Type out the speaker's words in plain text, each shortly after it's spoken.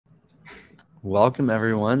Welcome,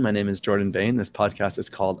 everyone. My name is Jordan Bain. This podcast is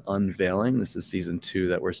called Unveiling. This is season 2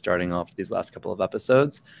 that we're starting off these last couple of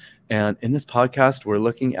episodes. And in this podcast, we're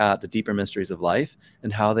looking at the deeper mysteries of life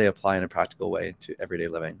and how they apply in a practical way to everyday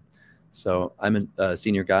living. So I'm a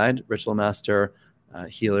senior guide, ritual master,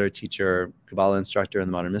 healer, teacher, Kabbalah instructor in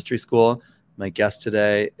the Modern Mystery School. My guest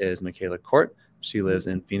today is Michaela. She lives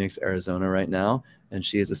in Phoenix, Arizona right now, and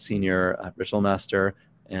she is a senior ritual master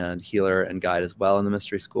and healer and guide as well in the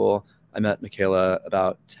Mystery School. I met Michaela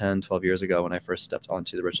about 10, 12 years ago when I first stepped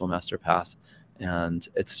onto the Ritual Master path. And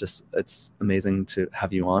it's amazing to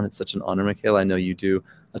have you on. It's such an honor, Michaela. I know you do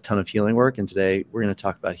a ton of healing work, and today we're going to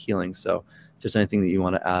talk about healing. So if there's anything that you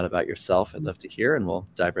want to add about yourself, I'd love to hear, and we'll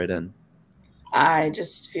dive right in. I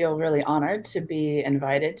just feel really honored to be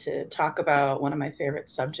invited to talk about one of my favorite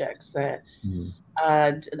subjects, that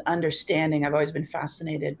understanding. I've always been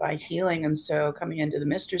fascinated by healing. And so coming into the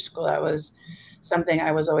mystery school, that was something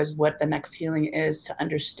I was always, what the next healing is, to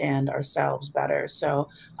understand ourselves better. So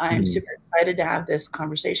I'm super excited to have this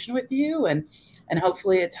conversation with you, and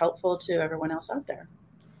hopefully it's helpful to everyone else out there.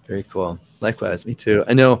 Very cool. Likewise, me too.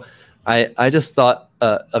 I know I just thought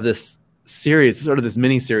of this series, sort of this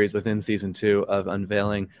mini series within season 2 of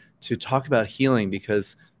Unveiling, to talk about healing,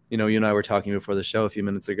 because, you know, you and I were talking before the show a few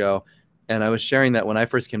minutes ago, and I was sharing that when I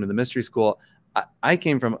first came to the mystery school, I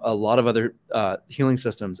came from a lot of other healing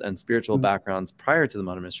systems and spiritual backgrounds prior to the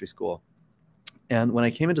Modern Mystery School. And when I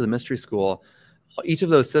came into the mystery school, each of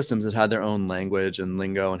those systems had their own language and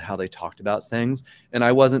lingo and how they talked about things. And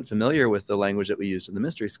I wasn't familiar with the language that we used in the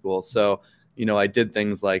mystery school. So, you know, I did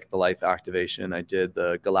things like the life activation, I did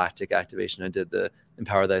the galactic activation, I did the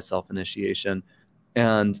empower thyself initiation.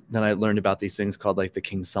 And then I learned about these things called like the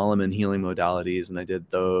King Salomon healing modalities, and I did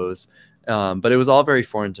those. But it was all very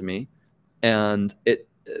foreign to me. And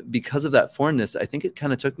because of that foreignness, I think it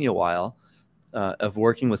kind of took me a while of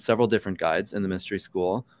working with several different guides in the mystery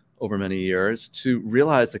school over many years to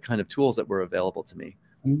realize the kind of tools that were available to me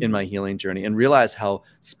in my healing journey, and realize how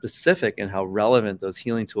specific and how relevant those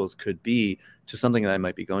healing tools could be to something that I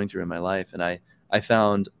might be going through in my life. And I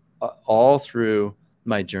found all through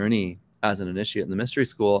my journey as an initiate in the mystery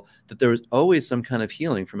school that there was always some kind of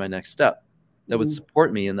healing for my next step that would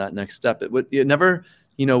support me in that next step. It never,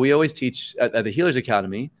 you know, we always teach at the Healers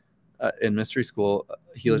Academy in mystery school,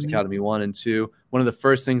 Healers Academy 1 and 2. One of the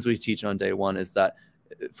first things we teach on day 1 is that,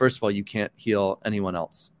 first of all, you can't heal anyone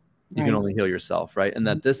else. You can only heal yourself, right? And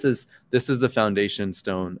that this is the foundation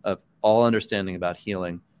stone of all understanding about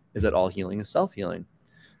healing, is that all healing is self-healing.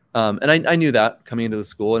 And I knew that coming into the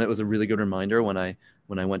school, and it was a really good reminder when I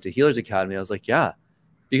went to Healers Academy. I was like, yeah,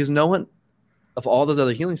 because no one of all those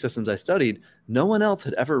other healing systems I studied, no one else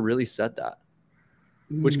had ever really said that,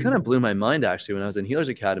 which kind of blew my mind actually when I was in Healers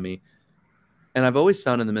Academy. And I've always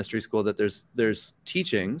found in the mystery school that there's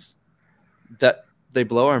teachings that they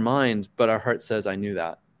blow our mind, but our heart says, I knew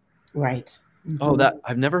that. Right. Oh, that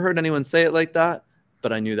I've never heard anyone say it like that,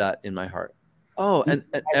 but I knew that in my heart. Oh, and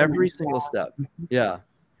at every single step. Yeah.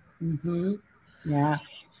 Yeah.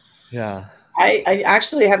 Yeah. I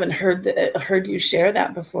actually haven't heard you share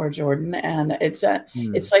that before, Jordan. And it's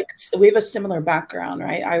like we have a similar background,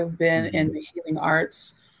 right? I've been in the healing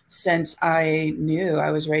arts since I knew.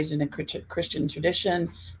 I was raised in a Christian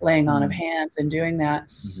tradition, laying on of hands and doing that.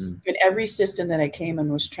 In every system that I came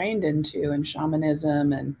and was trained into, in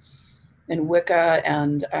shamanism and Wicca,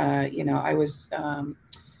 and you know, I was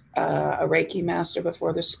a Reiki master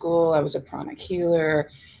before the school. I was a pranic healer,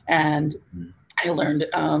 and I learned,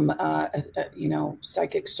 you know,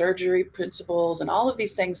 psychic surgery principles and all of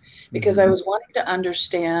these things because I was wanting to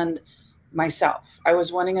understand myself. I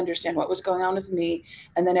was wanting to understand what was going on with me,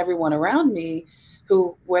 and then everyone around me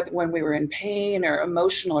who, when we were in pain or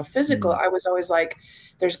emotional or physical, I was always like,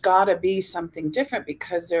 there's got to be something different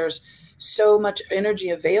because there's so much energy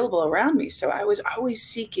available around me. So I was always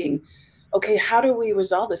seeking, okay, how do we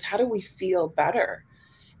resolve this? How do we feel better?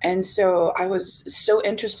 And so I was so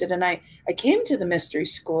interested, and I came to the mystery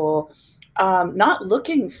school not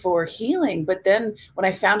looking for healing, but then when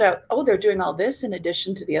I found out, oh, they're doing all this in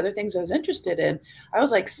addition to the other things I was interested in, I was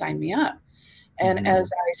like, sign me up. And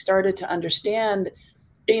as I started to understand,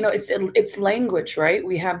 you know, it's language, right?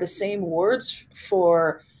 We have the same words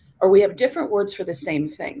for, or we have different words for the same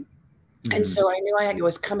thing. And so I knew I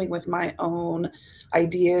was coming with my own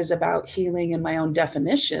ideas about healing and my own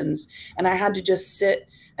definitions. And I had to just sit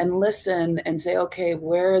and listen and say, okay,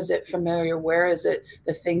 where is it familiar? Where is it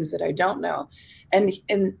the things that I don't know? And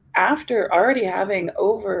after already having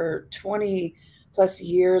over 20 plus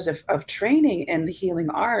years of training in healing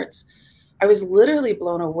arts, I was literally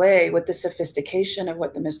blown away with the sophistication of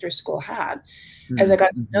what the mystery school had. As I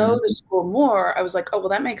got to Mm-hmm. know the school more, I was like, oh, well,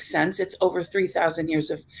 that makes sense. It's over 3,000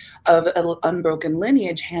 years of unbroken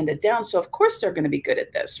lineage handed down. So of course they're going to be good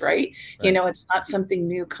at this, right? You know, it's not something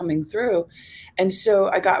new coming through. And so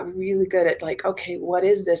I got really good at like, okay, what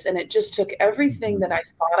is this? And it just took everything that I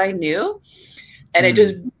thought I knew and it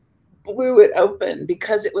just blew it open,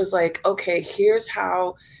 because it was like, okay, here's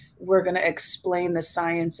how we're going to explain the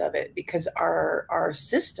science of it, because our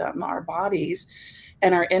system, our bodies,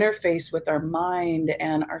 and our interface with our mind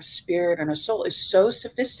and our spirit and our soul is so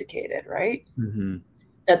sophisticated, right?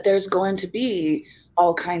 That there's going to be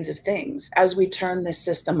all kinds of things as we turn this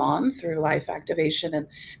system on through life activation and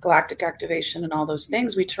galactic activation and all those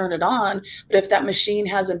things. We turn it on, but if that machine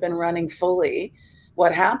hasn't been running fully,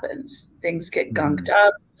 what happens? Things get gunked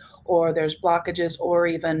up, or there's blockages, or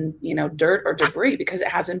even, you know, dirt or debris because it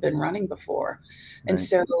hasn't been running before. And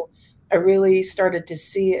so I really started to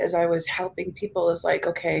see, as I was helping people, is like,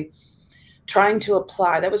 okay, trying to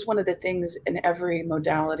apply. That was one of the things in every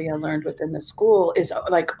modality I learned within the school, is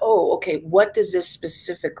like, oh, okay, what does this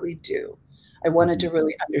specifically do? I wanted to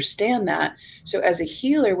really understand that. So as a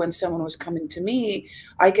healer, when someone was coming to me,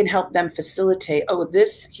 I can help them facilitate, oh,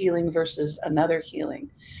 this healing versus another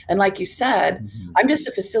healing. And like you said, I'm just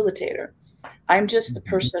a facilitator. I'm just the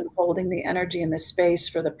person holding the energy and the space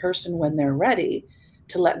for the person when they're ready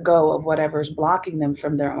to let go of whatever's blocking them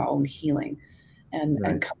from their own healing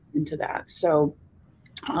and come into that. So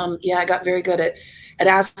yeah, I got very good at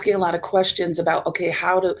asking a lot of questions about, okay,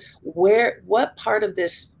 what part of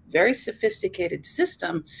this very sophisticated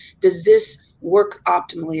system does this work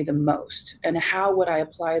optimally the most? And how would I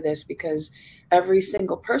apply this? Because every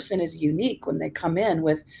single person is unique when they come in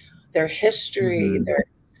with their history, their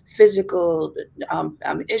physical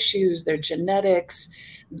issues, their genetics,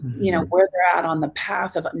 you know, where they're at on the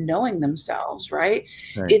path of knowing themselves, right?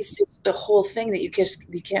 It's the whole thing that you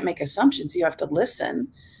can't make assumptions. You have to listen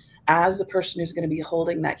as the person who's going to be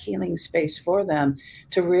holding that healing space for them,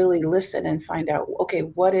 to really listen and find out, okay,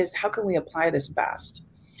 how can we apply this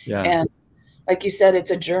best? And like you said,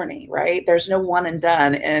 it's a journey, right? There's no one and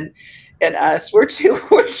done. And us, we're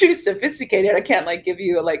too sophisticated. I can't like give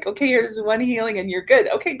you like, okay, here's one healing and you're good.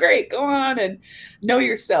 Okay, great. Go on and know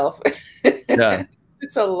yourself.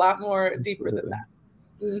 It's a lot more deeper than that.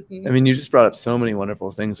 I mean, you just brought up so many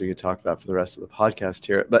wonderful things we could talk about for the rest of the podcast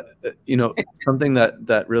here. But, you know, something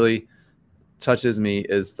that really touches me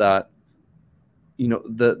is that, you know,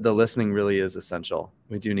 the listening really is essential.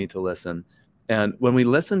 We do need to listen. And when we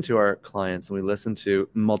listen to our clients and we listen to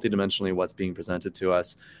multidimensionally what's being presented to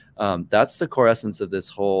us, that's the core essence of this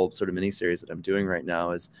whole sort of mini series that I'm doing right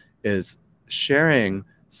now, is sharing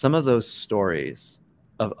some of those stories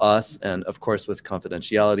of us, and of course with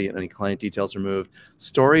confidentiality and any client details removed,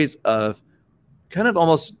 stories of kind of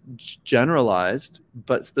almost generalized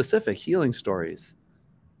but specific healing stories.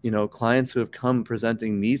 You know, clients who have come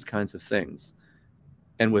presenting these kinds of things,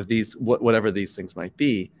 and with these, whatever these things might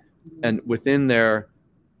be, and within their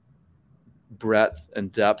breadth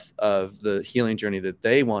and depth of the healing journey that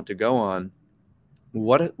they want to go on,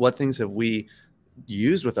 what things have we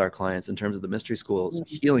used with our clients in terms of the mystery school's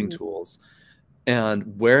healing tools,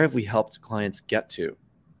 and where have we helped clients get to?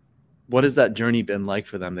 What has that journey been like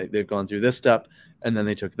for them? They've gone through this step, and then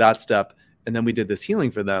they took that step, and then we did this healing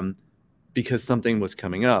for them because something was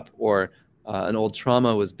coming up, or an old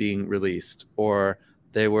trauma was being released, or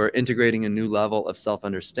they were integrating a new level of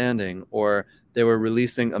self-understanding, or they were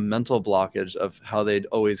releasing a mental blockage of how they'd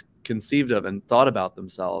always conceived of and thought about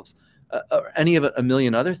themselves, or any of a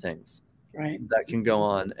million other things that can go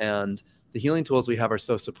on. And the healing tools we have are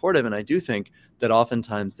so supportive. And I do think that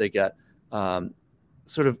oftentimes they get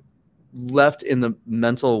sort of left in the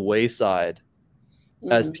mental wayside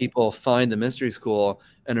as people find the mystery school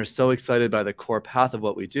and are so excited by the core path of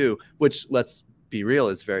what we do, which, let's be real,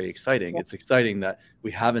 is very exciting. It's exciting that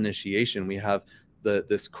we have initiation. We have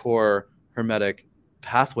this core hermetic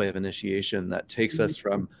pathway of initiation that takes us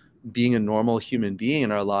from being a normal human being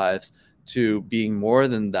in our lives to being more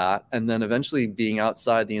than that, and then eventually being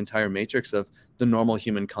outside the entire matrix of the normal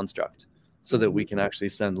human construct, so that we can actually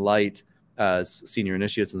send light as senior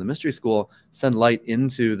initiates in the mystery school, send light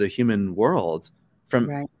into the human world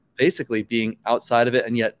from basically being outside of it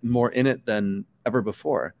and yet more in it than ever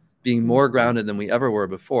before, being more grounded than we ever were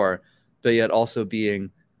before, but yet also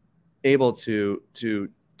being able to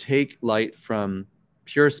take light from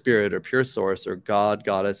pure spirit or pure source or God,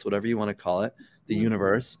 goddess, whatever you want to call it, the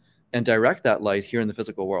universe, and direct that light here in the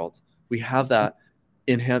physical world. We have that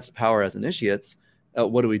enhanced power as initiates.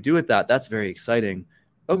 What do we do with that? That's very exciting.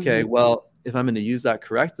 Okay, well, if I'm going to use that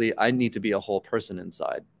correctly, I need to be a whole person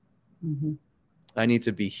inside. Mm-hmm. I need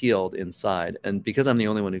to be healed inside. And because I'm the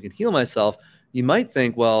only one who can heal myself, you might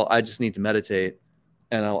think, well, I just need to meditate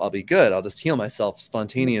and I'll be good. I'll just heal myself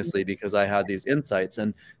spontaneously because I had these insights.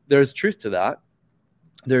 And there's truth to that.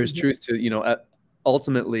 There's truth to, you know,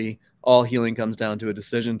 ultimately all healing comes down to a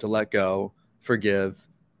decision to let go, forgive,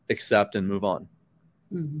 accept, and move on.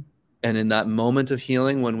 Mm-hmm. And in that moment of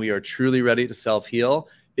healing, when we are truly ready to self-heal,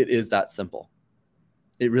 it is that simple.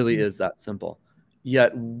 It really is that simple.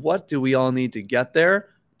 Yet, what do we all need to get there?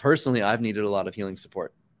 Personally, I've needed a lot of healing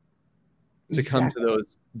support to come to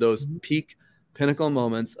those peak pinnacle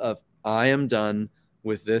moments of I am done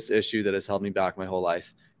with this issue that has held me back my whole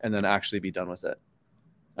life, and then actually be done with it.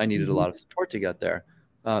 I needed a lot of support to get there.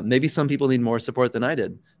 Maybe some people need more support than I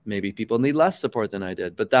did. Maybe people need less support than I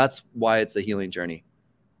did, but that's why it's a healing journey.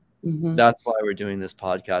 That's why we're doing this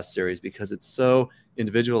podcast series, because it's so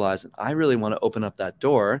individualized. And I really want to open up that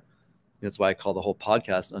door. That's why I call the whole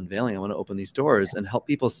podcast Unveiling. I want to open these doors and help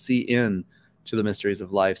people see in to the mysteries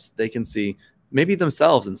of life so they can see maybe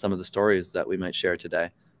themselves in some of the stories that we might share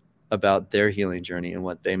today about their healing journey and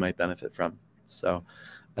what they might benefit from. So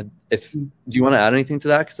do you want to add anything to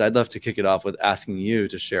that? Because I'd love to kick it off with asking you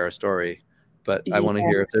to share a story, but I want to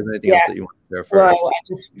hear if there's anything else that you want to share first. Well,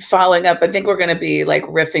 just following up, I think we're going to be like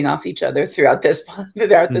riffing off each other throughout this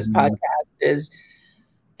podcast.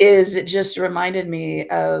 Is it just reminded me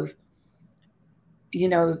of, you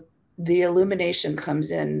know, the illumination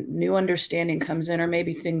comes in, new understanding comes in, or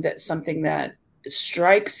maybe something that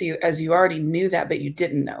strikes you as you already knew that, but you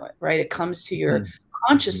didn't know it, right? It comes to your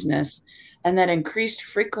consciousness, and that increased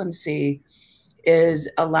frequency is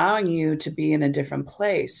allowing you to be in a different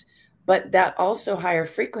place. But that also higher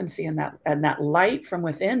frequency and that light from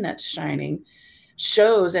within that's shining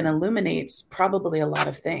shows and illuminates probably a lot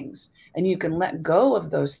of things. And you can let go of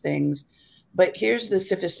those things. But here's the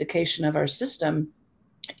sophistication of our system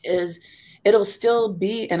is it'll still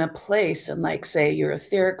be in a place in, like, say, your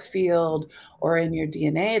etheric field or in your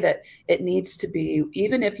DNA, that it needs to be,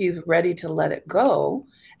 even if you're ready to let it go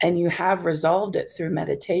and you have resolved it through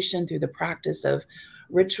meditation, through the practice of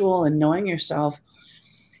ritual and knowing yourself,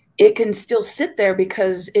 it can still sit there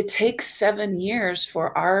because it takes 7 years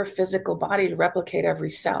for our physical body to replicate every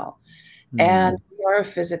cell. And we are a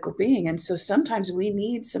physical being. And so sometimes we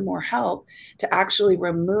need some more help to actually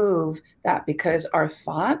remove that, because our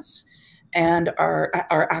thoughts and are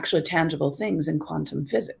actually tangible things in quantum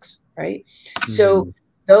physics, right? So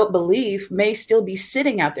though belief may still be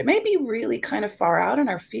sitting out there, maybe really kind of far out in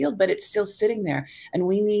our field, but it's still sitting there. And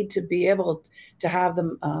we need to be able to have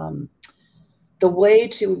them, the way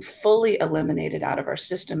to fully eliminate it out of our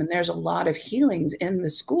system. And there's a lot of healings in the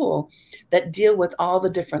school that deal with all the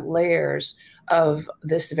different layers of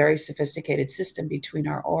this very sophisticated system between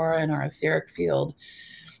our aura and our etheric field.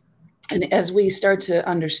 And as we start to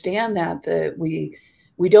understand that we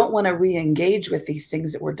don't want to re-engage with these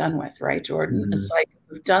things that we're done with, right, Jordan? It's like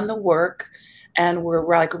we've done the work and we're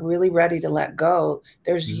like really ready to let go.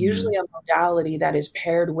 There's usually a modality that is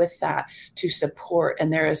paired with that to support.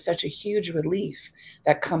 And there is such a huge relief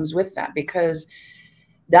that comes with that, because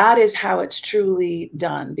that is how it's truly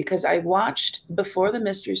done. Because I watched before the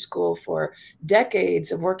mystery school for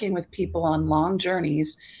decades of working with people on long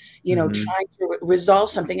journeys, you know, trying to resolve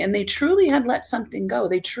something. And they truly had let something go.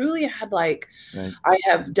 They truly had like, I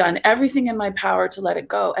have done everything in my power to let it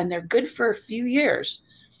go. And they're good for a few years.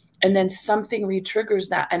 And then something re-triggers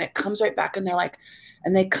that and it comes right back, and they're like,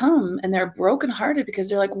 and they come and they're brokenhearted because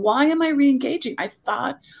they're like, why am I re-engaging? I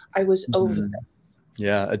thought I was over this.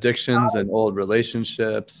 Yeah. Addictions and old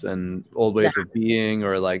relationships and old ways of being,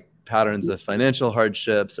 or like patterns of financial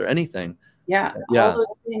hardships or anything. Yeah. All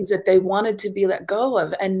those things that they wanted to be let go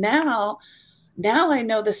of. And now I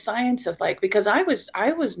know the science of, like, because I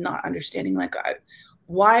was not understanding, like,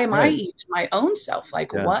 why am I even my own self?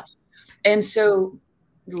 Like what? And so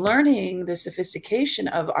learning the sophistication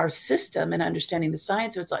of our system and understanding the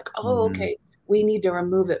science, so it's like, oh, okay, we need to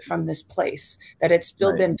remove it from this place that it's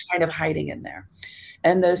still been kind of hiding in there.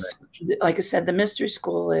 And this, like I said, the mystery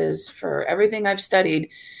school is, for everything I've studied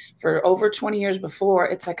for over 20 years before,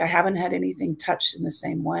 it's like I haven't had anything touched in the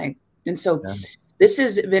same way. And so this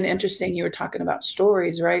has been interesting. You were talking about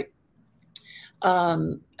stories, right?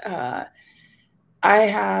 I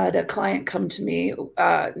had a client come to me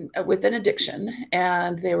with an addiction,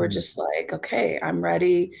 and they were just like, okay, I'm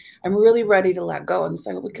ready. I'm really ready to let go. And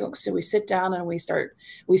so we sit down and we start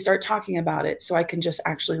talking about it, so I can just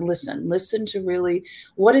actually listen to really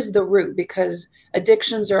what is the root, because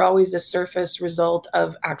addictions are always the surface result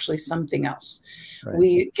of actually something else.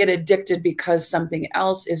 We get addicted because something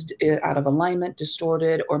else is out of alignment,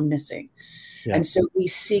 distorted, or missing. Yeah. And so we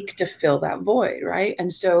seek to fill that void, right?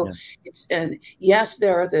 And so Yeah. and yes,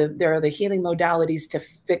 there are the healing modalities to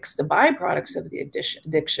fix the byproducts of the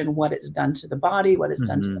addiction, what it's done to the body, what it's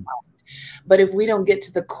done to the Mm-hmm. mind. But if we don't get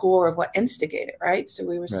to the core of what instigated, right? So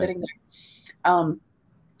we were Right. sitting there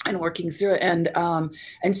and working through it,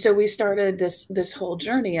 and so we started this whole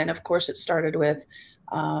journey. And of course, it started with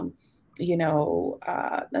an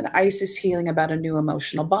ISIS healing about a new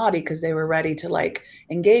emotional body, because they were ready to like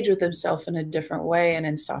engage with themselves in a different way, and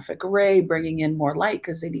in Sophic Ray bringing in more light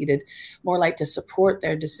because they needed more light to support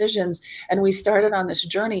their decisions. And we started on this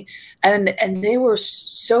journey, and they were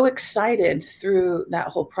so excited through that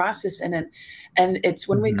whole process. And it's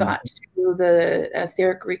when we Mm-hmm. got to the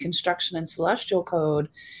etheric reconstruction and celestial code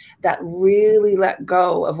that really let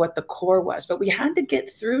go of what the core was. But we had to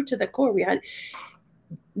get through to the core. We had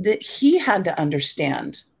that he had to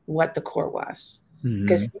understand what the core was. Mm-hmm.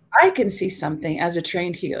 Because I can see something as a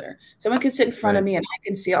trained healer. Someone can sit in front of me and I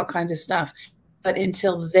can see all kinds of stuff. But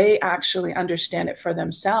until they actually understand it for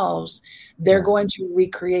themselves, they're going to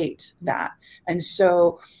recreate that. And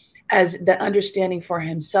so, as the understanding for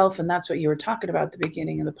himself, and that's what you were talking about at the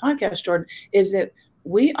beginning of the podcast, Jordan, is that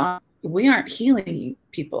we aren't healing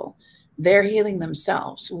people. They're healing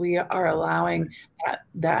themselves. We are allowing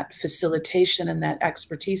that facilitation and that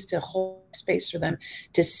expertise to hold space for them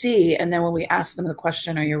to see. And then when we ask them the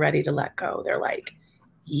question, are you ready to let go? They're like,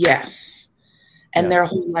 yes. And their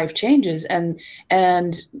whole life changes. And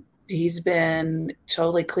he's been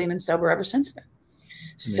totally clean and sober ever since then.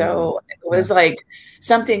 So it was like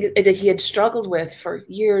something that he had struggled with for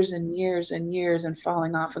years and years and years, and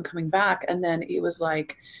falling off and coming back. And then he was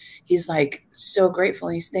like, he's like so grateful.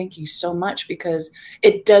 And he's, thank you so much, because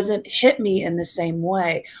it doesn't hit me in the same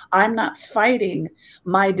way. I'm not fighting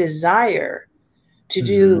my desire to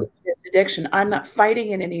do this addiction. I'm not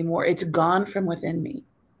fighting it anymore. It's gone from within me.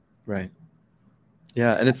 Right.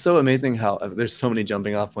 Yeah. And it's so amazing how there's so many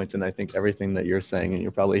jumping off points, and I think everything that you're saying, and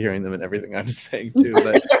you're probably hearing them in everything I'm saying too.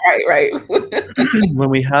 But right. when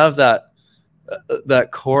we have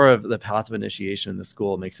that core of the path of initiation in the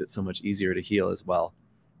school, makes it so much easier to heal as well,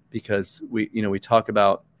 because we talk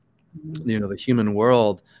about, the human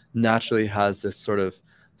world naturally has this sort of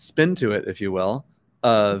spin to it, if you will,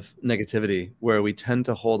 of negativity, where we tend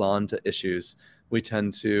to hold on to issues. We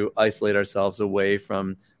tend to isolate ourselves away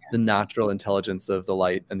from the natural intelligence of the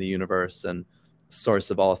light and the universe and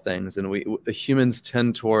source of all things. And the humans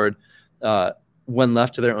tend toward, when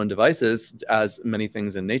left to their own devices, as many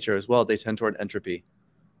things in nature as well, they tend toward entropy.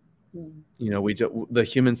 The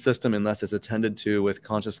human system, unless it's attended to with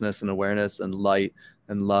consciousness and awareness and light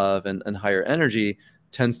and love and higher energy,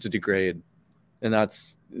 tends to degrade. And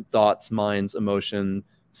that's thoughts, minds, emotion,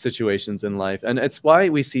 situations in life. And it's why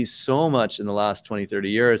we see so much in the last 20, 30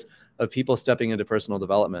 years of people stepping into personal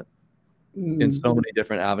development in so many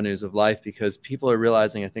different avenues of life, because people are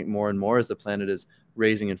realizing, I think more and more as the planet is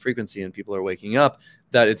raising in frequency and people are waking up,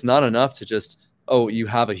 that it's not enough to just, oh, you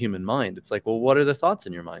have a human mind. It's like, well, what are the thoughts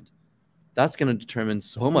in your mind? That's going to determine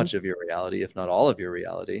so much of your reality, if not all of your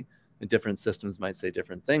reality. And different systems might say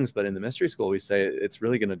different things, but in the mystery school, we say it's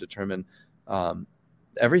really going to determine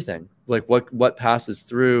everything. Like what passes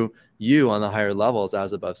through you on the higher levels,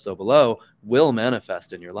 as above, so below, will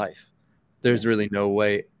manifest in your life. There's really no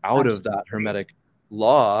way out of that hermetic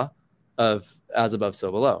law of as above, so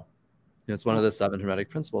below. It's one of the 7 hermetic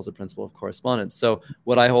principles, the principle of correspondence. So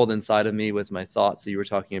what I hold inside of me with my thoughts, so you were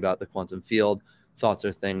talking about the quantum field, thoughts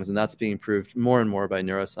are things, and that's being proved more and more by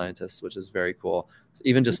neuroscientists, which is very cool. So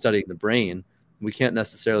even just studying the brain, we can't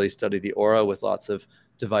necessarily study the aura with lots of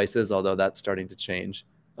devices, although that's starting to change.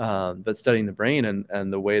 But studying the brain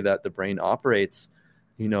and the way that the brain operates,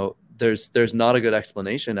 there's not a good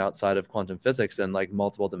explanation outside of quantum physics and like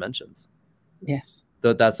multiple dimensions. Yes.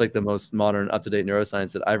 So that's like the most modern, up-to-date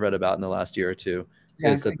neuroscience that I've read about in the last year or two.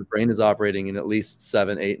 Exactly. Is that the brain is operating in at least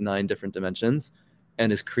 7, 8, 9 different dimensions,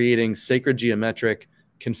 and is creating sacred geometric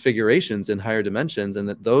configurations in higher dimensions, and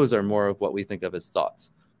that those are more of what we think of as thoughts,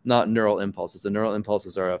 not neural impulses. The neural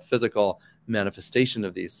impulses are a physical manifestation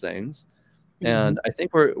of these things. And I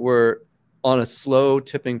think we're on a slow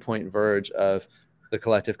tipping point verge of the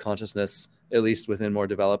collective consciousness, at least within more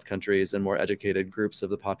developed countries and more educated groups of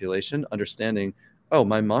the population, understanding, oh,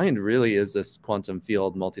 my mind really is this quantum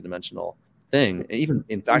field multidimensional thing. Even,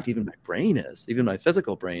 in fact, even my brain is, even my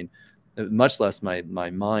physical brain, much less my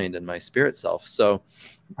mind and my spirit self. So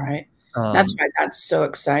right. That's why that's so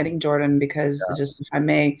exciting, Jordan, because just, if I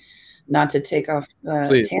may, not to take off the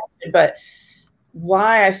tangent, but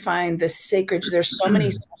why I find the sacred, there's so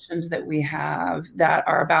many sessions that we have that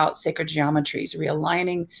are about sacred geometries,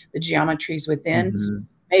 realigning the geometries within.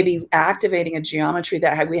 maybe activating a geometry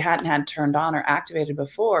that we hadn't had turned on or activated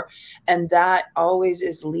before. And that always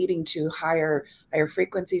is leading to higher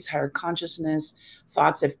frequencies, higher consciousness,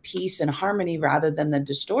 thoughts of peace and harmony, rather than the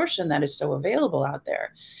distortion that is so available out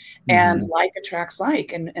there. And like attracts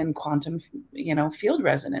like, and quantum, field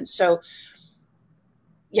resonance. So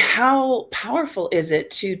how powerful is it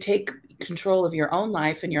to take control of your own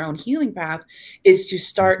life and your own healing path, is to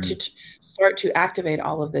start to activate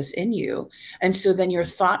all of this in you. And so then your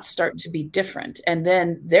thoughts start to be different, and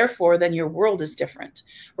then therefore then your world is different,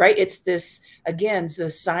 right? It's this, again, it's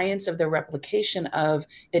the science of the replication of,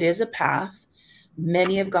 it is a path,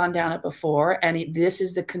 many have gone down it before, and this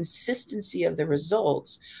is the consistency of the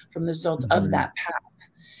results from the result of that path.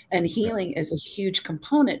 And healing is a huge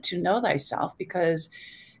component to know thyself, because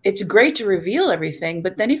it's great to reveal everything,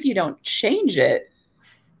 but then if you don't change it,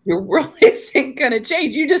 your world isn't going to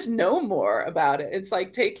change. You just know more about it. It's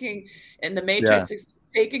like taking, in the Matrix,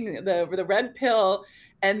 taking the red pill,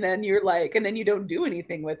 and then you're like, and then you don't do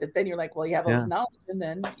anything with it. Then you're like, well, you have all this knowledge, and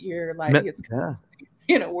then you're like, it's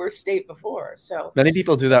worst state before. So many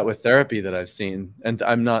people do that with therapy that I've seen, and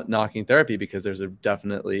I'm not knocking therapy, because there's a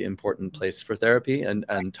definitely important place for therapy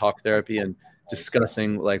and talk therapy, and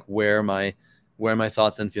discussing like where my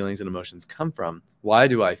thoughts and feelings and emotions come from. Why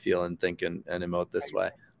do I feel and think and emote this way?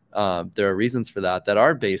 There are reasons for that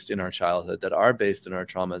are based in our childhood, that are based in our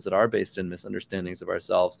traumas, that are based in misunderstandings of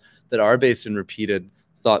ourselves, that are based in repeated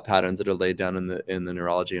thought patterns that are laid down in the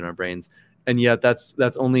neurology in our brains. And yet that's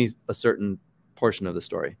only a certain portion of the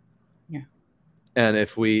story. Yeah. And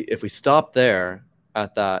if we stop there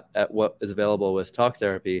at what is available with talk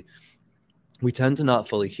therapy, we tend to not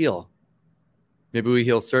fully heal. Maybe we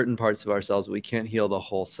heal certain parts of ourselves, but we can't heal the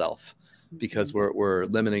whole self, because we're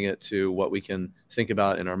limiting it to what we can think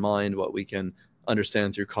about in our mind, what we can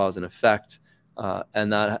understand through cause and effect.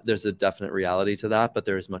 And that there's a definite reality to that, but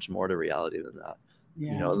there is much more to reality than that.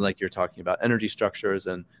 Yeah. Like you're talking about energy structures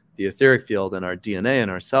and the etheric field and our DNA and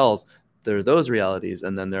our cells. There are those realities.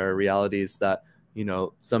 And then there are realities that,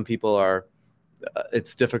 some people are,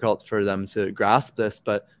 it's difficult for them to grasp this,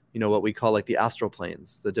 but what we call like the astral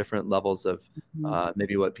planes, the different levels of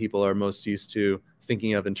maybe what people are most used to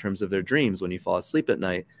thinking of in terms of their dreams. When you fall asleep at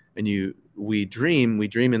night and we dream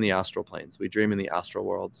in the astral planes, we dream in the astral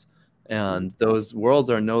worlds. And those worlds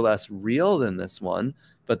are no less real than this one,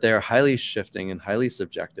 but they are highly shifting and highly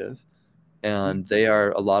subjective. And they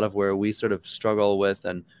are a lot of where we sort of struggle with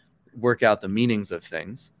and work out the meanings of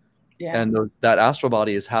things. Yeah. And that astral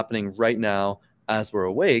body is happening right now as we're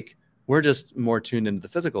awake. We're just more tuned into the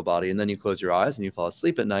physical body. And then you close your eyes and you fall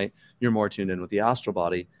asleep at night, you're more tuned in with the astral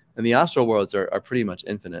body. And the astral worlds are pretty much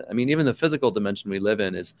infinite. I mean, even the physical dimension we live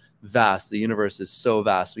in is vast. The universe is so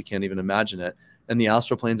vast, we can't even imagine it. And the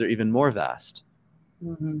astral planes are even more vast.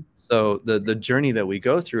 So the journey that we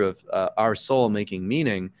go through of our soul making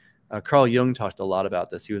meaning, Carl Jung talked a lot about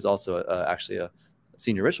this. He was also actually a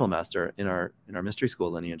senior ritual master in our mystery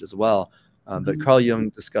school lineage as well. But Carl Jung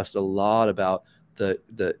discussed a lot about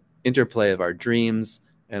the interplay of our dreams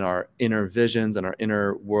and our inner visions and our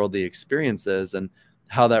inner worldly experiences, and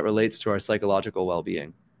how that relates to our psychological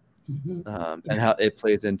well-being. And how it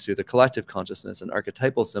plays into the collective consciousness and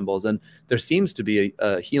archetypal symbols. And there seems to be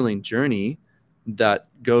a healing journey that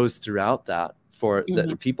goes throughout that for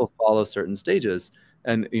that people follow certain stages.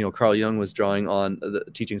 And, Carl Jung was drawing on the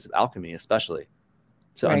teachings of alchemy, especially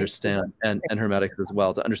to understand, and Hermetics as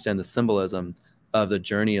well, to understand the symbolism of the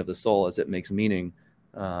journey of the soul as it makes meaning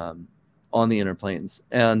on the inner planes.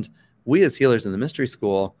 And we as healers in the mystery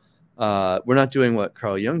school, we're not doing what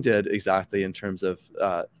Carl Jung did exactly in terms of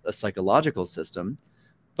a psychological system,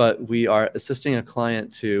 but we are assisting a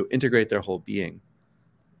client to integrate their whole being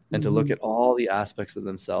and to look at all the aspects of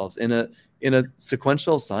themselves in a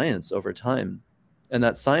sequential science over time. And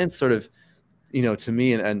that science sort of, to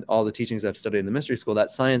me and all the teachings I've studied in the mystery school,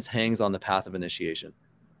 that science hangs on the path of initiation.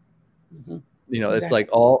 Exactly. It's like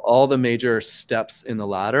all the major steps in the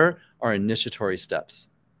ladder are initiatory steps.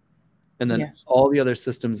 And then all the other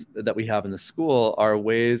systems that we have in the school are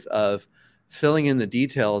ways of filling in the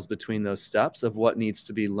details between those steps of what needs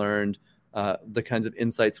to be learned, the kinds of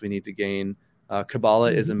insights we need to gain.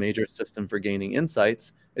 Kabbalah is a major system for gaining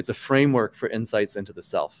insights. It's a framework for insights into the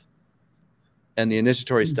self. And the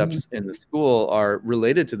initiatory steps in the school are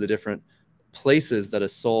related to the different places that a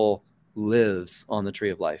soul lives on the tree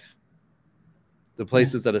of life. The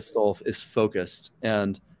places that a soul is focused.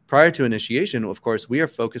 And prior to initiation, of course, we are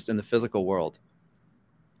focused in the physical world.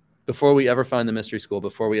 Before we ever find the mystery school,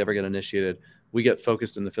 before we ever get initiated, we get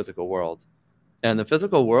focused in the physical world. And the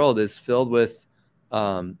physical world is filled with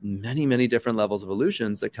many, many different levels of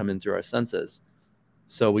illusions that come in through our senses.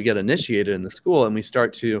 So we get initiated in the school and we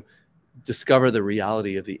start to discover the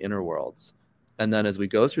reality of the inner worlds. And then as we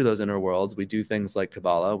go through those inner worlds, we do things like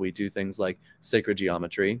Kabbalah, we do things like sacred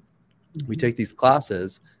geometry. We take these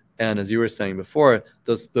classes, and as you were saying before,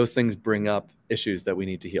 those things bring up issues that we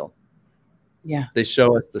need to heal. Yeah. They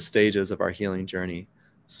show us the stages of our healing journey.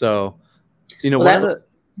 So, well,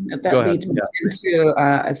 that leads me into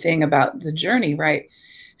a thing about the journey, right?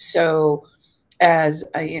 So as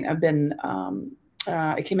I've been,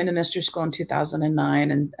 I came into mystery school in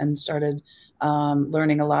 2009 and started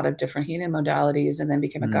learning a lot of different healing modalities, and then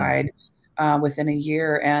became a guide within a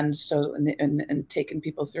year, and so and taking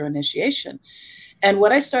people through initiation. And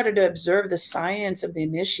what I started to observe, the science of the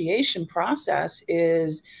initiation process,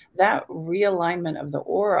 is that realignment of the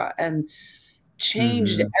aura, and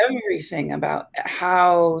changed everything about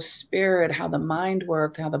how spirit, how the mind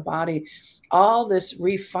worked, how the body, all this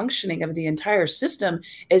refunctioning of the entire system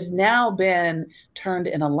has now been turned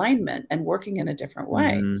in alignment and working in a different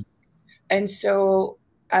way. And so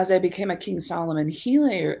as I became a King Solomon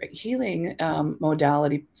healing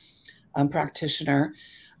modality practitioner,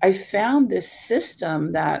 I found this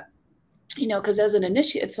system that, because as an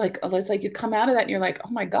initiate, it's like you come out of that and you're like, oh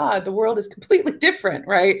my God, the world is completely different,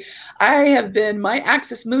 right? My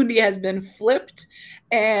axis mundi has been flipped,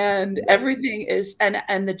 and everything is,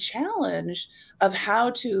 and the challenge of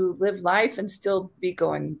how to live life and still be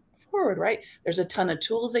going forward, right? There's a ton of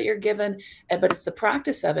tools that you're given, but it's the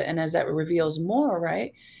practice of it. And as that reveals more,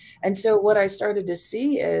 right? And so what I started to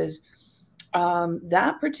see is,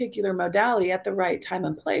 that particular modality at the right time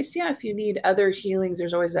and place. Yeah, if you need other healings,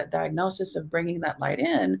 there's always that diagnosis of bringing that light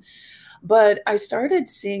in. But I started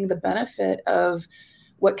seeing the benefit of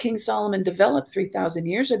what King Solomon developed 3,000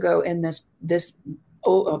 years ago in this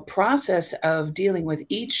process of dealing with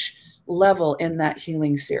each level in that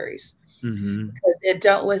healing series. Because it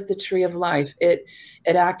dealt with the tree of life. It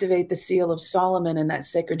activated the seal of Solomon and that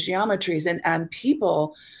sacred geometries, and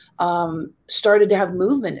people started to have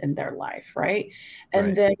movement in their life, right?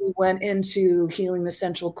 And then we went into healing the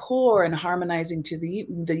central core and harmonizing to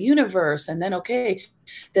the universe. And then,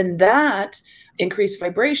 then that increased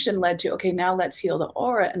vibration led to, now let's heal the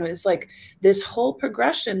aura. And it's like this whole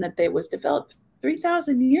progression that was developed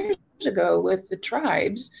 3,000 years ago with the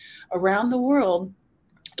tribes around the world.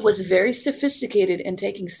 It was very sophisticated in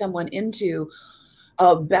taking someone into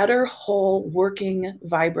a better, whole, working,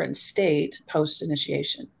 vibrant state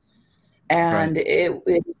post-initiation. And it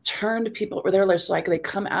turned people, they're just like, they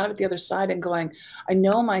come out of the other side and going, I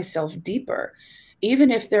know myself deeper.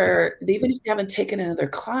 Even if they haven't taken another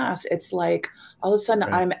class, it's like all of a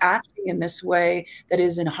sudden I'm acting in this way that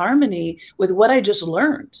is in harmony with what I just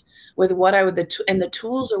learned, with what and the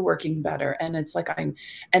tools are working better. And it's like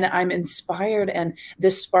I'm inspired, and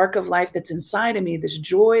this spark of life that's inside of me, this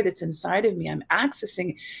joy that's inside of me, I'm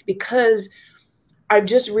accessing because I've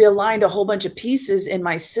just realigned a whole bunch of pieces in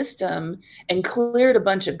my system and cleared a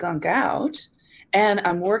bunch of gunk out, and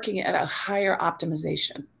I'm working at a higher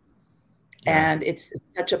optimization. And it's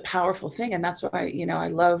such a powerful thing. And that's why, I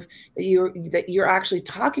love that you're actually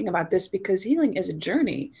talking about this, because healing is a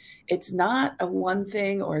journey. It's not a one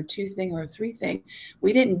thing or a two thing or a three thing.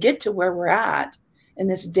 We didn't get to where we're at in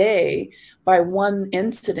this day by one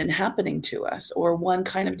incident happening to us, or one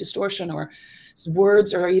kind of distortion, or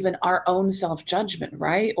words, or even our own self-judgment,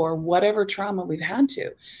 right? Or whatever trauma we've had to.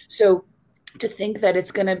 So to think that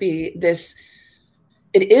it's going to be this,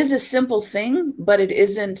 it is a simple thing, but it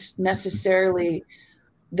isn't necessarily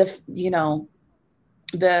the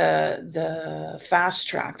fast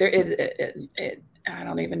track. I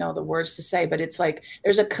don't even know the words to say, but it's like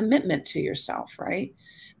there's a commitment to yourself, right?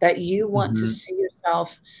 That you want to see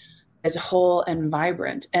yourself as whole and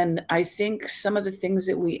vibrant. And I think some of the things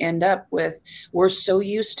that we end up with, we're so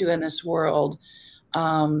used to in this world,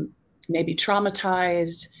 maybe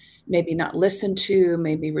traumatized, maybe not listened to,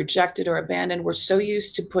 maybe rejected or abandoned. We're so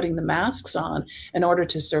used to putting the masks on in order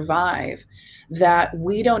to survive that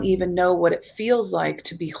we don't even know what it feels like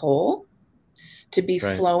to be whole, to be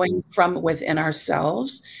flowing from within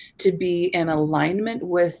ourselves, to be in alignment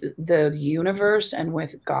with the universe and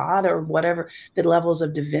with God, or whatever the levels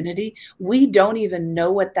of divinity. We don't even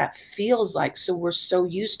know what that feels like. So we're so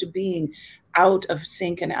used to being out of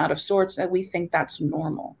sync and out of sorts that we think that's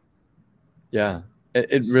normal. Yeah.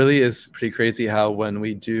 It really is pretty crazy how when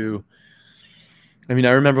we do, I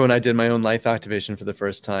remember when I did my own life activation for the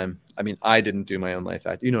first time. I didn't do my own life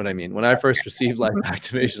act. You know what I mean? When I first received life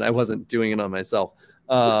activation, I wasn't doing it on myself.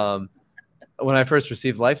 When I first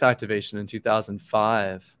received life activation in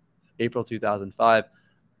 2005, April 2005,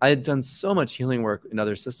 I had done so much healing work in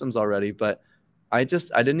other systems already, but I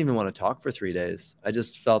didn't even want to talk for 3 days. I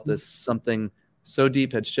just felt this something so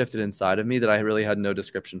deep had shifted inside of me that I really had no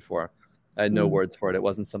description for. I had no words for it. It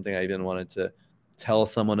wasn't something I even wanted to tell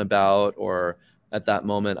someone about, or at that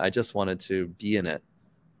moment, I just wanted to be in it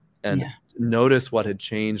and notice what had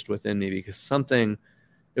changed within me, because something,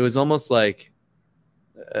 it was almost like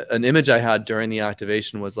an image I had during the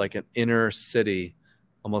activation was like an inner city,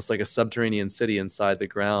 almost like a subterranean city inside the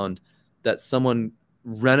ground that someone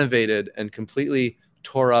renovated and completely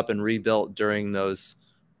tore up and rebuilt during those,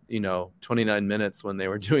 29 minutes when they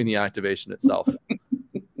were doing the activation itself.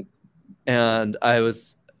 And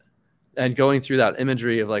going through that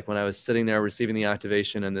imagery of like when I was sitting there receiving the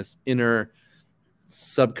activation, and this inner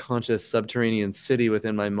subconscious subterranean city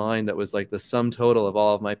within my mind that was like the sum total of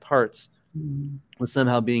all of my parts was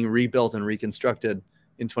somehow being rebuilt and reconstructed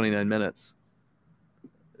in 29 minutes.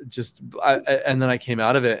 And then I came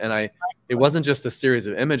out of it, and it wasn't just a series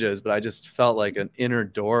of images, but I just felt like an inner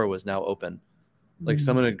door was now open. Like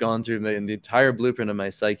someone had gone through the entire blueprint of my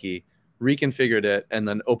psyche, reconfigured it, and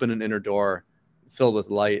then opened an inner door filled with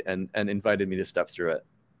light and invited me to step through it.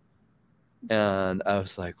 And I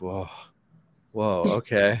was like, whoa,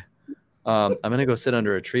 okay. I'm going to go sit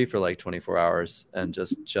under a tree for like 24 hours and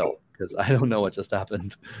just chill, because I don't know what just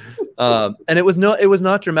happened. And it was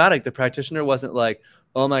not dramatic. The practitioner wasn't like,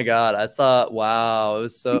 oh my God, I thought, wow, it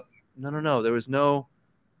was so, no. There was no,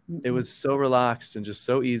 it was so relaxed and just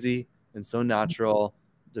so easy and so natural.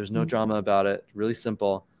 There's no drama about it. Really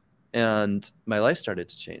simple. And my life started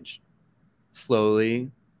to change.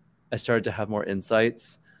 Slowly, I started to have more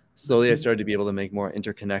insights. Slowly, I started to be able to make more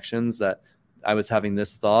interconnections, that I was having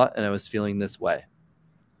this thought and I was feeling this way.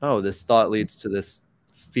 Oh, this thought leads to this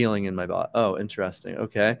feeling in my body. Oh, interesting.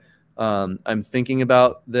 Okay. I'm thinking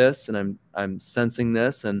about this, and I'm sensing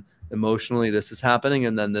this, and emotionally this is happening.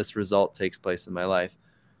 And then this result takes place in my life.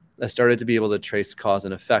 I started to be able to trace cause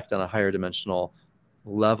and effect on a higher dimensional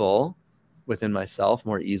level within myself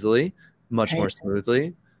more easily, much more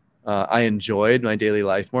smoothly. I enjoyed my daily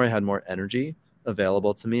life more. I had more energy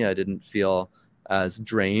available to me. I didn't feel as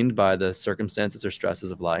drained by the circumstances or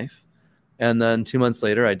stresses of life. And then 2 months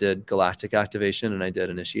later, I did galactic activation and I did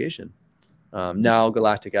initiation. Now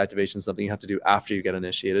galactic activation is something you have to do after you get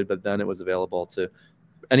initiated, but then it was available to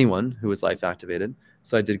anyone who was life activated.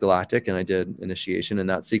 So I did galactic and I did initiation in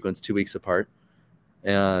that sequence 2 weeks apart.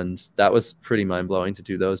 And that was pretty mind blowing to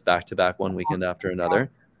do those back to back, one weekend after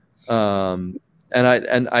another. And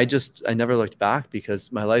I never looked back,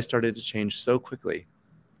 because my life started to change so quickly,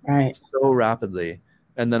 so rapidly.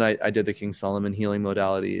 And then I did the King Salomon healing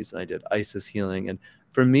modalities, and I did Isis healing. And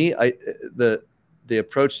for me, the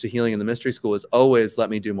approach to healing in the mystery school was always, let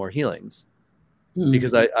me do more healings,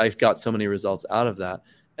 because I've got so many results out of that.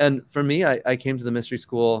 And for me, I came to the mystery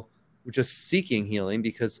school just seeking healing,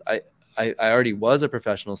 because I already was a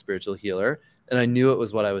professional spiritual healer, and I knew it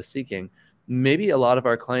was what I was seeking. Maybe a lot of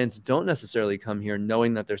our clients don't necessarily come here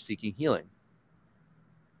knowing that they're seeking healing.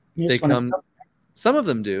 Some of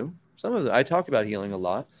them do. I talk about healing a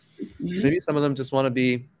lot. Maybe some of them just want to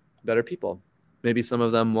be better people. Maybe some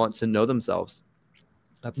of them want to know themselves.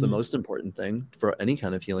 That's the most important thing for any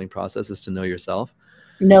kind of healing process, is to know yourself.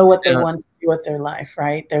 Know what they want to do with their life,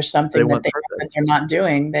 right? There's something that they're not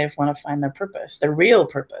doing. They want to find their purpose, their real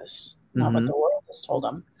purpose, not what the world has told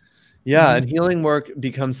them. Yeah, and healing work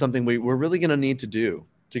becomes something we're really going to need to do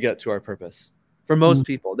to get to our purpose. For most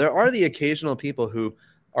people, there are the occasional people who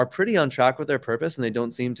are pretty on track with their purpose, and they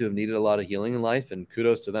don't seem to have needed a lot of healing in life, and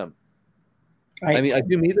kudos to them. Right. I mean, I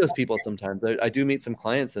do meet those people sometimes. I do meet some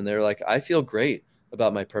clients, and they're like, I feel great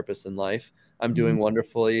about my purpose in life. I'm doing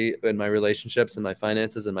wonderfully in my relationships and my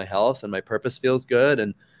finances and my health, and my purpose feels good,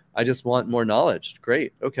 and I just want more knowledge.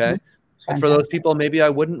 Great. Okay. And for those people, maybe I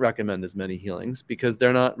wouldn't recommend as many healings, because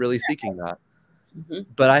they're not really seeking that.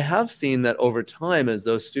 But I have seen that over time, as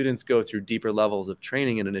those students go through deeper levels of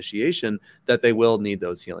training and initiation, that they will need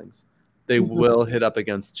those healings. They will hit up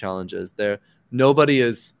against challenges. Nobody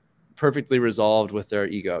is perfectly resolved with their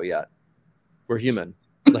ego yet. We're human.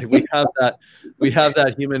 Like we have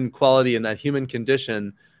that human quality and that human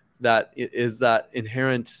condition that is that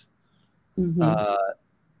inherent,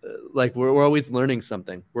 like we're always learning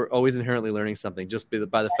something. We're always inherently learning something just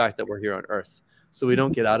by the fact that we're here on earth. So we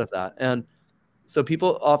don't get out of that. And so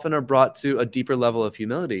people often are brought to a deeper level of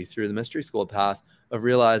humility through the mystery school path of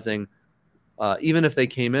realizing, even if they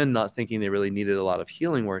came in not thinking they really needed a lot of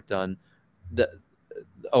healing work done, that,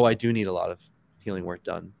 oh, I do need a lot of healing work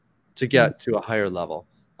done to get to a higher level.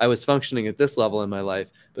 I was functioning at this level in my life,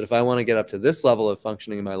 but if I want to get up to this level of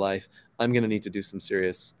functioning in my life, I'm going to need to do some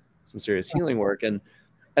serious healing work. And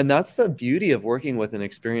that's the beauty of working with an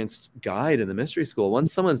experienced guide in the mystery school.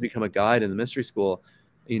 Once someone's become a guide in the mystery school,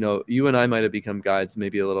 you and I might have become guides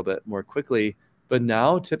maybe a little bit more quickly But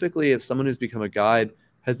now, typically, if someone who's become a guide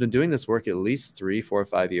has been doing this work at least 3, 4,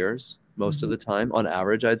 5 years, most of the time, on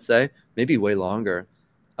average, I'd say, maybe way longer.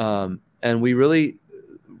 And we really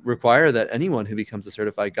require that anyone who becomes a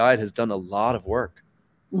certified guide has done a lot of work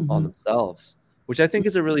on themselves, which I think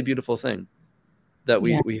is a really beautiful thing, that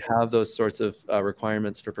we have those sorts of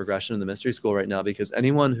requirements for progression in the mystery school right now, because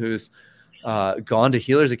anyone who's gone to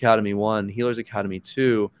Healers Academy 1, Healers Academy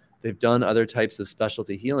 2, they've done other types of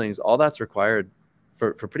specialty healings, all that's required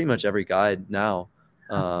for pretty much every guide now,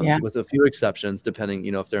 with a few exceptions, depending,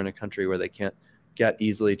 if they're in a country where they can't get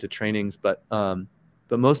easily to trainings. But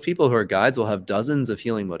most people who are guides will have dozens of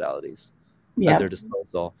healing modalities at their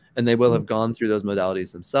disposal, and they will have gone through those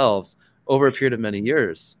modalities themselves over a period of many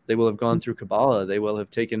years. They will have gone through Kabbalah. They will have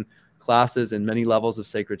taken classes in many levels of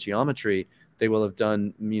sacred geometry. They will have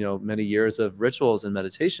done, many years of rituals and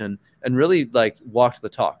meditation, and really like walked the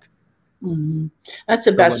talk. That's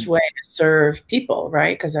the best way to serve people,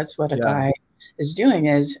 right? Because that's what a guide is doing,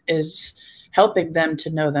 is helping them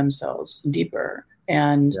to know themselves deeper.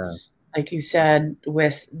 And like you said,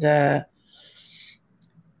 with the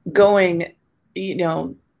going,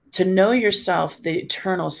 to know yourself, the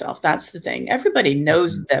eternal self, that's the thing. Everybody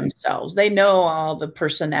knows themselves. They know all the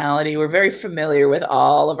personality. We're very familiar with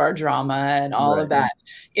all of our drama and all of that,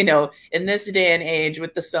 in this day and age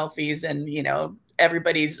with the selfies and,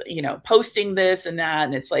 everybody's, posting this and that.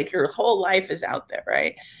 And it's like your whole life is out there,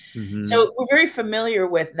 right? So we're very familiar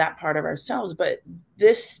with that part of ourselves. But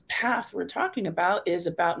this path we're talking about is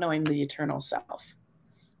about knowing the eternal self,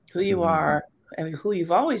 who you are, and who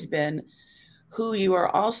you've always been, who you are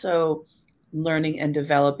also learning and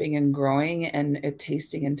developing and growing and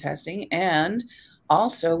tasting and testing, and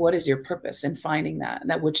also what is your purpose in finding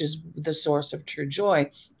that which is the source of true joy.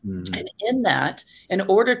 And in that, in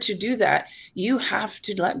order to do that, you have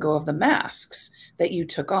to let go of the masks that you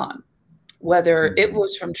took on, whether it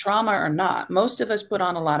was from trauma or not. Most of us put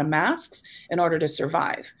on a lot of masks in order to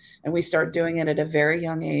survive, and we start doing it at a very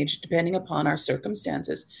young age, depending upon our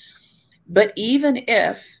circumstances. But even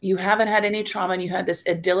if you haven't had any trauma and you had this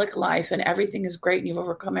idyllic life and everything is great and you've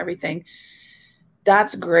overcome everything,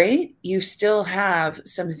 that's great. You still have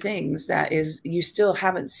some things that you still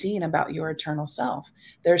haven't seen about your eternal self.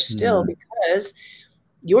 There's still, because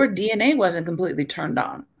your DNA wasn't completely turned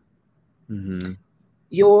on.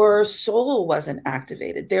 Your soul wasn't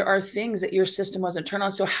activated. There are things that your system wasn't turned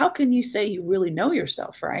on. So how can you say you really know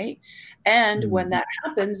yourself, right? And when that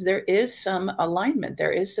happens, there is some alignment.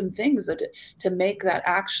 There is some things that to make that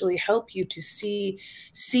actually help you to see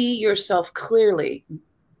yourself clearly,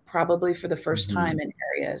 probably for the first time in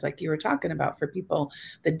areas like you were talking about. For people,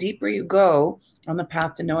 the deeper you go on the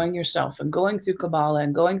path to knowing yourself and going through Kabbalah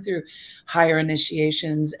and going through higher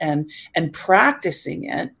initiations and practicing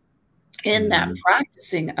it, in that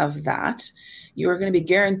practicing of that, you are going to be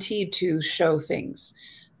guaranteed to show things,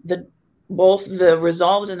 both the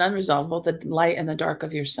resolved and unresolved, both the light and the dark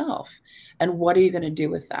of yourself. And what are you going to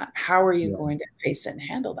do with that? How are you going to face it and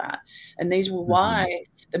handle that? And these were why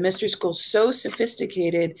the mystery school is so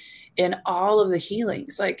sophisticated in all of the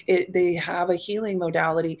healings. Like they have a healing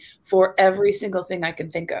modality for every single thing I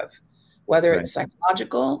can think of, whether it's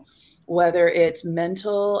psychological, whether it's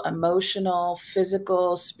mental, emotional,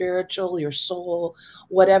 physical, spiritual, your soul,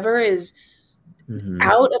 whatever is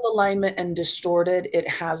out of alignment and distorted, it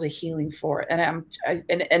has a healing for it.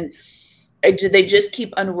 And they just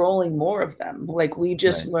keep unrolling more of them. Like we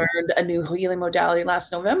just learned a new healing modality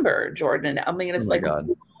last November, Jordan. I mean, it's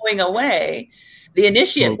going away, the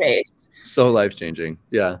initiate base. So life-changing.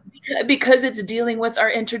 Yeah. Because it's dealing with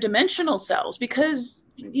our interdimensional selves. Because,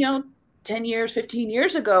 10 years, 15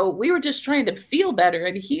 years ago, we were just trying to feel better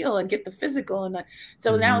and heal and get the physical. And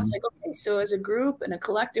so now it's like, okay, so as a group and a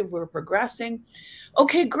collective, we're progressing.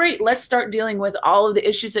 Okay, great. Let's start dealing with all of the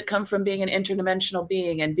issues that come from being an interdimensional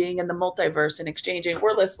being and being in the multiverse and exchanging.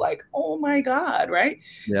 We're just like, oh my God, right?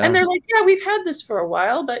 Yeah. And they're like, yeah, we've had this for a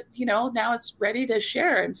while, but now it's ready to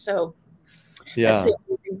share. And so that's the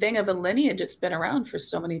amazing thing of a lineage. It's been around for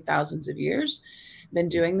so many thousands of years. Been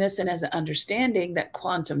doing this, and as an understanding that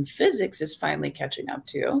quantum physics is finally catching up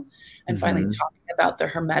to, and finally talking about the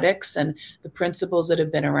hermetics and the principles that have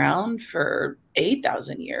been around for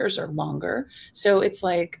 8,000 years or longer. So it's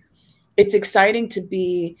like, it's exciting to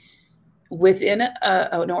be within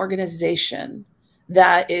an organization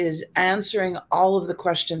that is answering all of the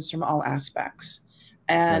questions from all aspects,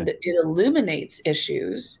 and it illuminates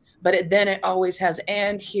issues, but then it always has,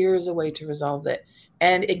 and here's a way to resolve it.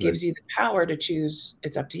 And it gives you the power to choose.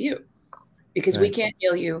 It's up to you, because we can't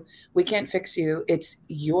heal you. We can't fix you. It's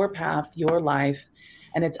your path, your life,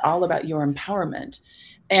 and it's all about your empowerment.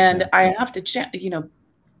 And I have to check,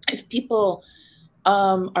 if people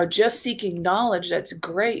are just seeking knowledge, that's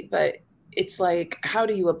great, but it's like, how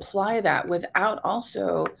do you apply that without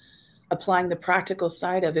also applying the practical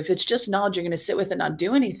side of, if it's just knowledge, you're going to sit with it, not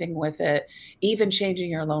do anything with it, even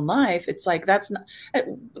changing your own life. It's like, that's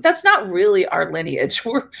not really our lineage.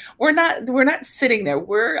 We're not sitting there.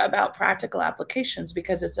 We're about practical applications,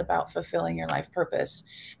 because it's about fulfilling your life purpose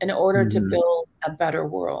in order to build a better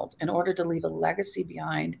world, in order to leave a legacy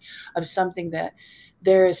behind of something that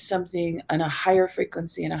there is something on a higher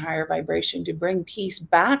frequency and a higher vibration to bring peace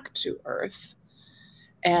back to earth,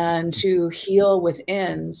 and to heal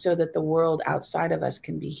within, so that the world outside of us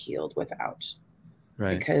can be healed without.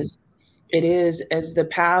 Right. Because it is, as the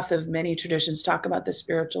path of many traditions talk about the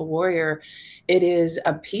spiritual warrior, it is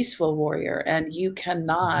a peaceful warrior. And you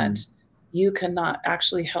cannot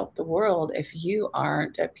actually help the world if you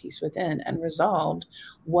aren't at peace within and resolved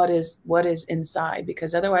what is inside,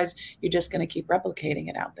 because otherwise you're just going to keep replicating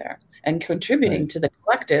it out there and contributing to the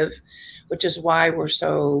collective, which is why we're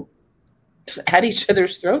so at each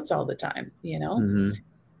other's throats all the time, you know?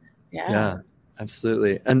 Yeah,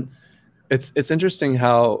 absolutely. And it's interesting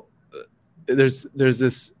how there's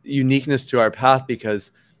this uniqueness to our path,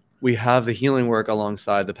 because we have the healing work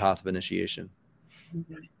alongside the path of initiation.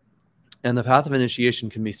 And the path of initiation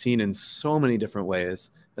can be seen in so many different ways.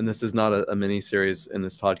 And this is not a mini series in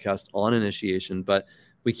this podcast on initiation, but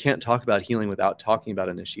we can't talk about healing without talking about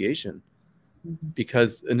initiation,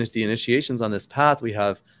 because the initiations on this path, we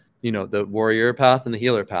have, you know, the warrior path and the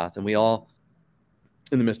healer path. And we all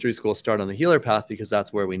in the mystery school start on the healer path, because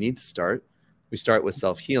that's where we need to start. We start with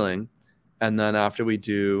self-healing. And then after we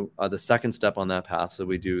do the second step on that path, so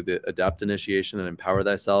we do the adept initiation and empower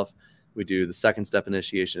thyself. We do the second step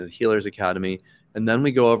initiation at the Healer's Academy. And then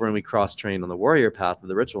we go over and we cross-train on the warrior path of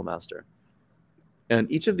the Ritual Master. And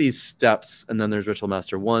each of these steps, and then there's Ritual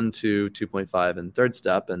Master 1, 2, 2.5, and third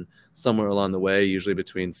step. And somewhere along the way, usually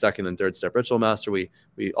between second and third step Ritual Master, we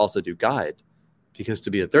also do guide. Because to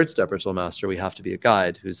be a third step Ritual Master, we have to be a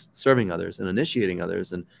guide who's serving others and initiating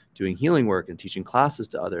others and doing healing work and teaching classes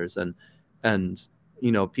to others. And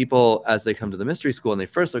you know, people, as they come to the mystery school and they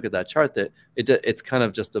first look at that chart, that it's kind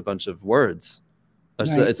of just a bunch of words.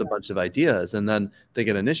 It's a bunch of ideas. And then they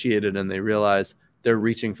get initiated and they realize they're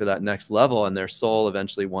reaching for that next level, and their soul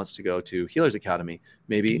eventually wants to go to Healer's Academy,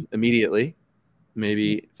 maybe immediately,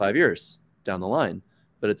 maybe 5 years down the line.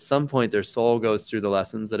 But at some point, their soul goes through the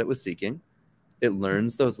lessons that it was seeking. It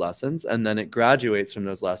learns those lessons, and then it graduates from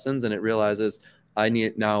those lessons, and it realizes, I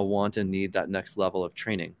need that next level of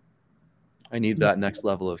training. I need that next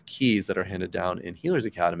level of keys that are handed down in Healer's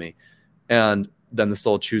Academy. And then the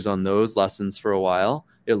soul chews on those lessons for a while.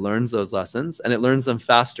 It learns those lessons, and it learns them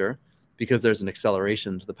faster, because there's an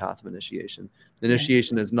acceleration to the path of initiation. The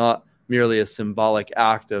initiation is not merely a symbolic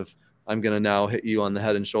act of, I'm going to now hit you on the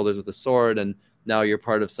head and shoulders with a sword, and now you're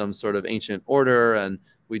part of some sort of ancient order, and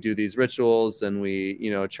we do these rituals, and we,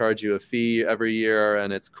 you know, charge you a fee every year,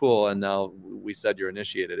 and it's cool, and now we said you're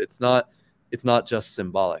initiated. It's not just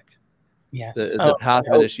symbolic. The path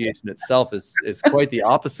of initiation itself is quite the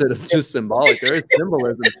opposite of just symbolic. There is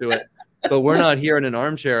symbolism to it, but we're not here in an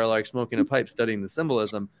armchair like smoking a pipe studying the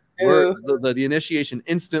symbolism. The initiation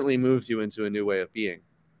instantly moves you into a new way of being.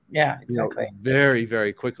 Yeah, exactly. You know, very,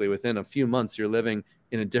 very quickly, within a few months, you're living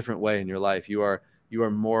in a different way in your life. You are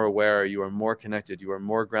more aware, you are more connected, you are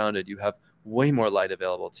more grounded, you have way more light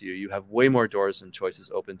available to you, you have way more doors and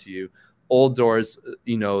choices open to you. Old doors,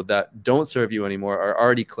 you know, that don't serve you anymore are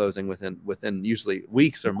already closing within usually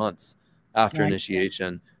weeks or months after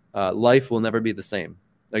initiation. Life will never be the same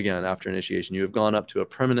again after initiation. You have gone up to a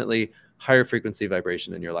permanently higher frequency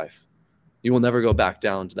vibration in your life. You will never go back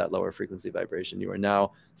down to that lower frequency vibration. You are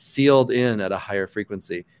now sealed in at a higher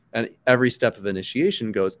frequency, and every step of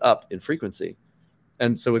initiation goes up in frequency.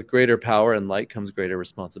 And so with greater power and light comes greater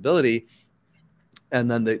responsibility. And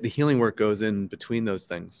then the healing work goes in between those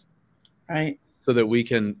things. Right. So that we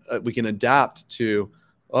can adapt to,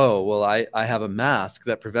 oh, well, I have a mask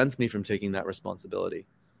that prevents me from taking that responsibility.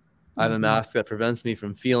 I have a mask that prevents me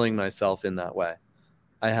from feeling myself in that way.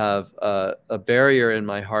 I have a barrier in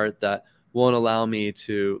my heart that won't allow me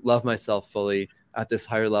to love myself fully at this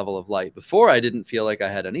higher level of light. Before, I didn't feel like I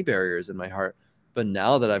had any barriers in my heart. But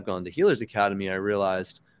now that I've gone to Healer's Academy, I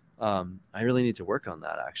realized I really need to work on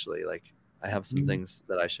that, actually. Like, I have some things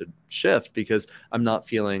that I should shift because I'm not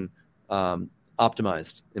feeling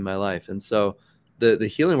optimized in my life. And so the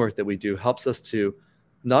healing work that we do helps us to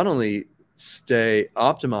not only stay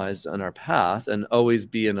optimized on our path and always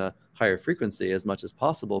be in a higher frequency as much as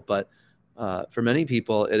possible, but for many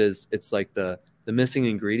people, it's like the missing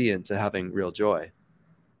ingredient to having real joy.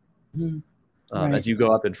 As you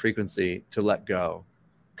go up in frequency, to let go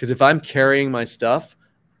Because if I'm carrying my stuff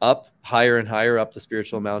up higher and higher up the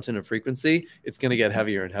spiritual mountain of frequency, it's going to get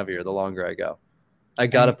heavier and heavier the longer I go. I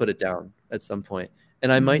got to put it down at some point.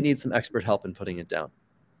 And I might need some expert help in putting it down.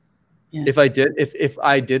 Yeah. If I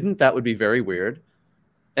didn't, that would be very weird.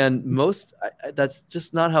 And that's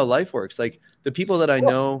just not how life works. Like the people that I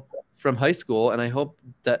know from high school, and I hope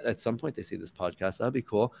that at some point they see this podcast, that'd be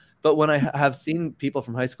cool. But when I have seen people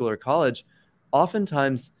from high school or college,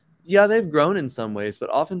 oftentimes, yeah, they've grown in some ways,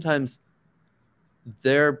 but oftentimes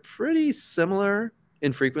they're pretty similar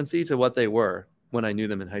in frequency to what they were when I knew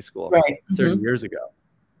them in high school 30 years ago,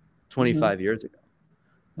 25 years ago.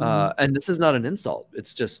 And this is not an insult.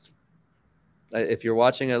 It's just, if you're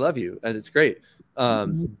watching, I love you. And it's great.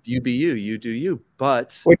 You be you, you do you.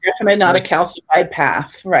 But we're definitely not a calcified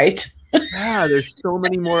path, right? Yeah, there's so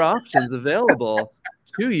many more options available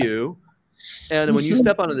to you. And when you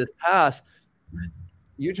step onto this path,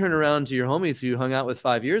 you turn around to your homies who you hung out with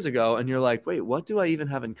 5 years ago, and you're like, wait, what do I even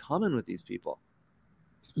have in common with these people?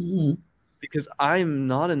 Because I'm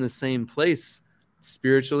not in the same place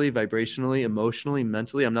spiritually, vibrationally, emotionally,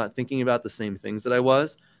 mentally. I'm not thinking about the same things that I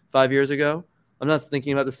was 5 years ago. I'm not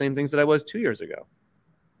thinking about the same things that I was 2 years ago.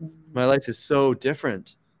 My life is so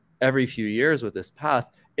different every few years with this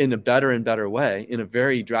path in a better and better way, in a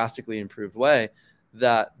very drastically improved way,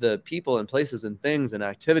 that the people and places and things and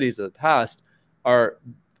activities of the past are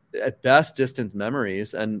at best distant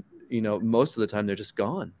memories. And, you know, most of the time they're just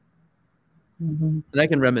gone. And I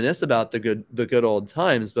can reminisce about the good old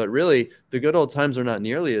times, but really the good old times are not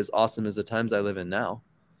nearly as awesome as the times I live in now.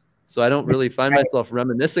 So I don't really find myself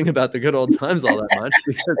reminiscing about the good old times all that much,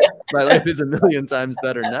 because my life is a million times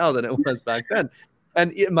better now than it was back then.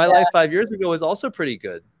 And my life 5 years ago was also pretty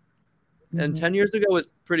good. And 10 years ago was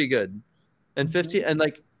pretty good. And 15, and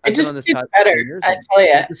like, it just gets better. I tell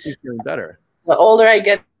you, it just keeps getting better. The older I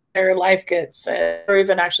get, the better life gets, or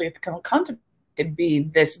even actually contemplate could be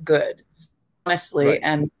this good, honestly.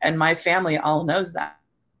 And my family all knows that.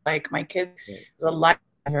 Like my kid is a life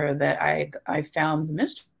that I found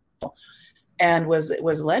mystical and was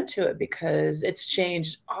led to it because it's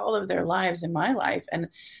changed all of their lives in my life, and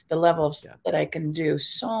the level of that I can do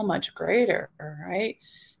so much greater, right?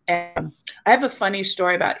 And I have a funny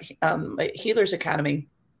story about Healers Academy,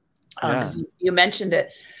 because you mentioned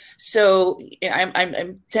it. So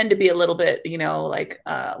I tend to be a little bit, you know, like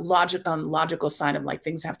logical side of like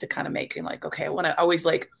things have to kind of make you like, okay, I want to always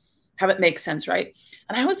like have it make sense, right?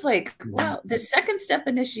 And I was like, wow, the second step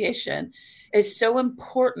initiation is so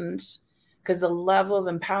important, because the level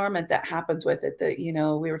of empowerment that happens with it, that, you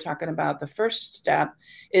know, we were talking about, the first step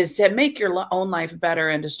is to make your own life better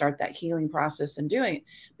and to start that healing process and doing it.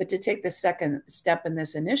 But to take the second step in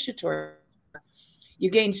this initiatory, you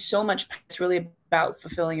gain so much. It's really about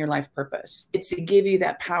fulfilling your life purpose. It's to give you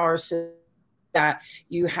that power so that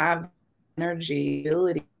you have energy,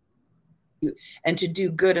 ability, and to do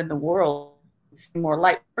good in the world. More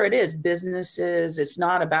like where it is businesses. It's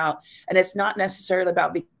not about, and it's not necessarily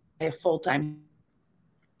about being a full-time.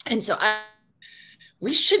 And so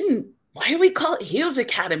we shouldn't, why do we call it Healers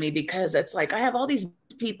Academy? Because it's like, I have all these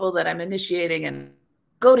people that I'm initiating and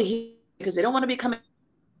go to heal because they don't want to become.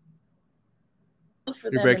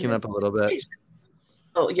 You're breaking up a little bit.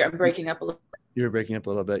 Oh, yeah, I'm breaking up a little bit. You're breaking up a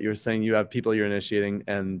little bit. You were saying you have people you're initiating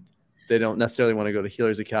and they don't necessarily want to go to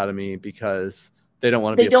Healers Academy because they don't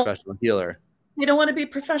want to be a professional healer. They don't want to be a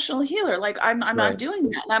professional healer. Like I'm not doing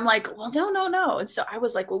that. And I'm like, well, no. And so I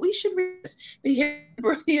was like, well, we should read this. But here,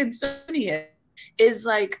 brilliant Sonia is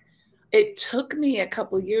like, it took me a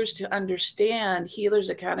couple of years to understand Healers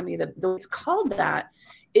Academy. Though it's called that,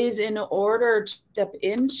 is in order to step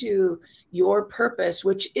into your purpose,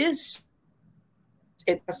 which is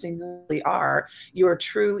interestingly are your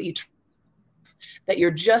true eternal, that you're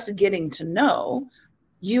just getting to know.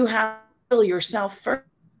 You have to heal yourself first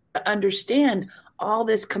to understand all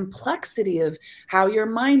this complexity of how your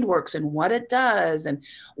mind works and what it does and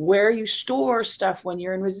where you store stuff when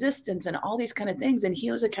you're in resistance and all these kind of things. And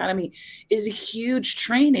Healers Academy is a huge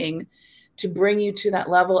training to bring you to that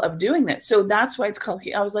level of doing that. So that's why it's called,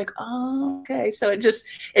 I was like, oh, okay. So it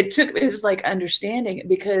was like understanding it,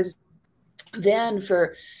 because then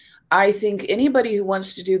I think anybody who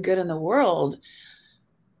wants to do good in the world,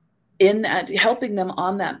 in that, helping them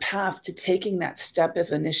on that path to taking that step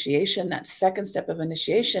of initiation, that second step of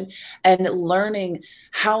initiation, and learning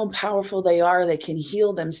how powerful they are, they can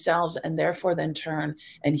heal themselves and therefore then turn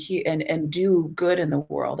and do good in the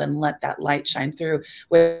world and let that light shine through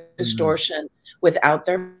with distortion, without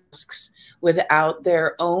their without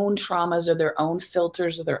their own traumas or their own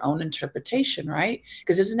filters or their own interpretation, right?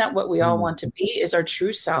 Because isn't that what we all want to be, is our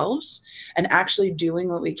true selves, and actually doing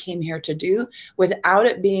what we came here to do without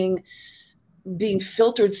it being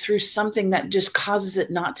filtered through something that just causes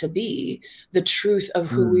it not to be the truth of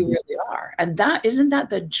who we really are. And that, isn't that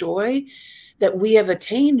the joy that we have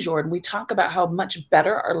attained, Jordan? We talk about how much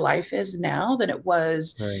better our life is now than it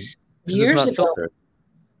was years ago. Filtered.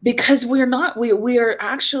 Because we are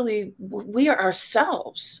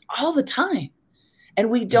ourselves all the time. And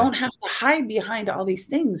we don't have to hide behind all these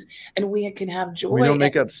things, and we can have joy. We don't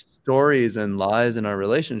make up stories and lies in our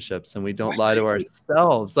relationships, and we don't lie to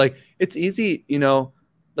ourselves. Like, it's easy, you know,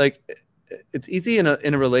 like it's easy in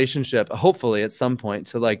a relationship, hopefully at some point,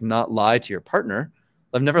 to like not lie to your partner.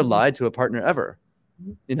 I've never lied to a partner ever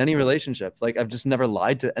in any relationship. Like, I've just never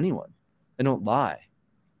lied to anyone. I don't lie.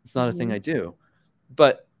 It's not a thing I do.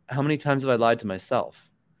 But how many times have I lied to myself?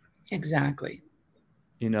 Exactly.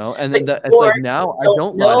 You know, and then it's like, now I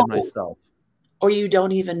don't lie to myself. Or you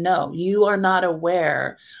don't even know. You are not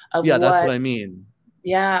aware of that's what I mean.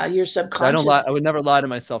 Yeah, your subconscious. I don't lie. I would never lie to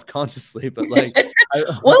myself consciously, but like I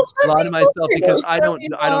lie to myself because I don't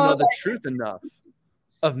know the truth enough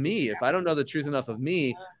of me. If I don't know the truth enough of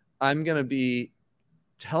me, I'm gonna be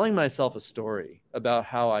telling myself a story about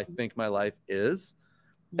how I think my life is,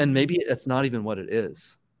 and maybe it's not even what it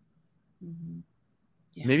is.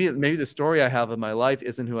 Yeah. Maybe the story I have of my life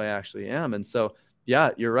isn't who I actually am. And so, yeah,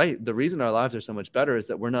 you're right. The reason our lives are so much better is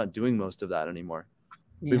that we're not doing most of that anymore.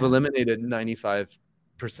 Yeah. We've eliminated 95%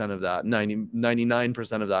 of that,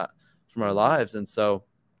 99% of that from our lives. And so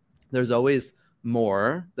there's always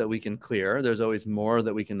more that we can clear. There's always more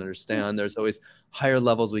that we can understand. There's always higher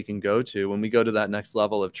levels we can go to. When we go to that next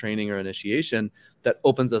level of training or initiation that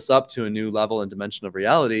opens us up to a new level and dimension of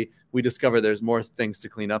reality, we discover there's more things to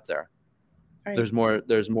clean up there. Right.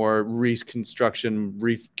 There's more reconstruction,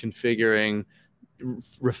 reconfiguring,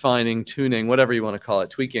 refining, tuning, whatever you want to call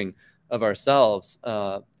it, tweaking of ourselves.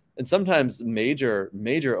 And sometimes major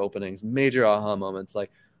openings, major aha moments.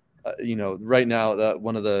 Like, you know, right now,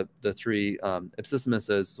 one of the three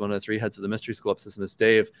Ipsissimuses, one of the three heads of the mystery school, Ipsissimus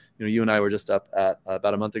Dave, you know, you and I were just up at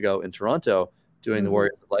about a month ago in Toronto doing the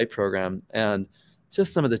Warriors of Light program. And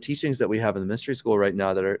just some of the teachings that we have in the mystery school right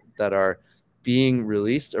now that are being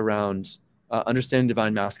released around understanding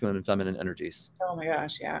divine masculine and feminine energies. Oh my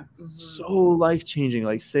gosh, yeah. So life-changing,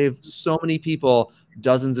 like saved so many people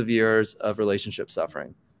dozens of years of relationship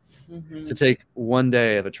suffering. To take one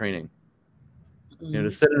day of a training, you know, to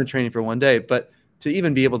sit in a training for one day, but to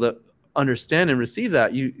even be able to understand and receive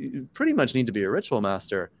that, you pretty much need to be a ritual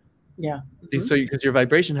master. Yeah. So because your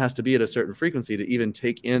vibration has to be at a certain frequency to even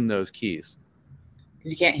take in those keys.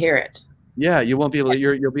 Because you can't hear it. Yeah, you won't be able to.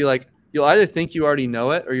 You'll be like, you'll either think you already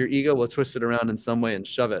know it, or your ego will twist it around in some way and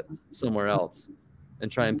shove it somewhere else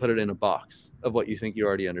and try and put it in a box of what you think you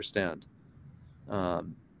already understand.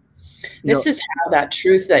 This is how that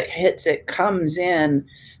truth that hits it comes in.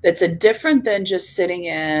 That's different than just sitting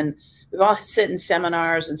in. We've all sit in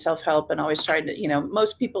seminars and self-help and always tried to, you know,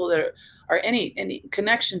 most people that are any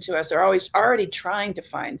connection to us are always already trying to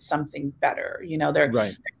find something better. You know, they're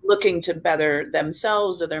looking to better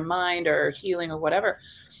themselves or their mind or healing or whatever.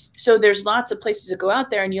 So there's lots of places to go out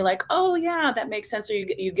there and you're like, oh yeah, that makes sense. Or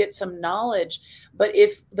you get some knowledge. But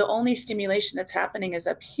if the only stimulation that's happening is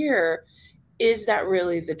up here, is that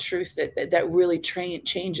really the truth that really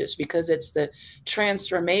changes? Because it's the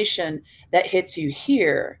transformation that hits you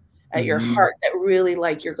here at your heart that really,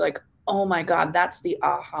 like, you're like, oh my God, that's the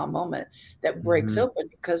aha moment that breaks open.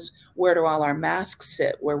 Because where do all our masks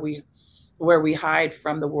sit? Where we hide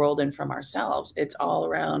from the world and from ourselves. It's all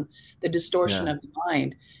around the distortion of the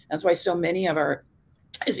mind. That's why so many of our,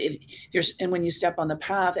 and when you step on the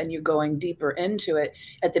path and you're going deeper into it,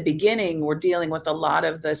 at the beginning, we're dealing with a lot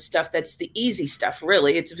of the stuff that's the easy stuff,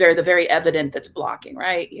 really. It's the very evident that's blocking,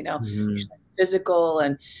 right? You know, physical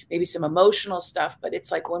and maybe some emotional stuff. But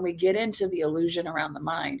it's like when we get into the illusion around the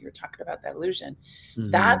mind, you're talking about that illusion,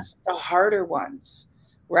 that's the harder ones,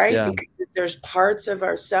 right? Yeah. Because there's parts of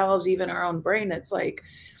ourselves, even our own brain, that's like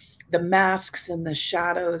the masks and the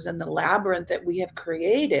shadows and the labyrinth that we have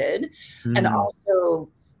created, and also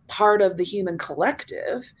part of the human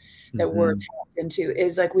collective that we're tapped into,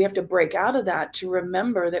 is like we have to break out of that to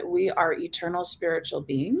remember that we are eternal spiritual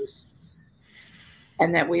beings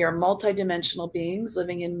and that we are multidimensional beings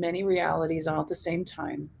living in many realities all at the same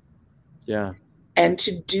time. Yeah. And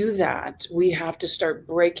to do that, we have to start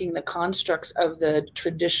breaking the constructs of the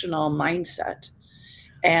traditional mindset.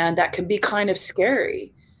 And that can be kind of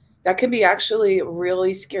scary, That can be actually a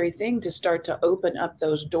really scary thing, to start to open up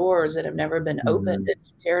those doors that have never been opened, and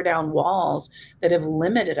to tear down walls that have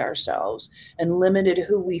limited ourselves and limited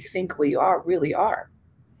who we think we are, really are.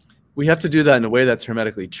 We have to do that in a way that's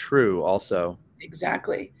hermetically true also.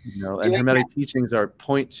 Exactly. You know, and Doing hermetic that. teachings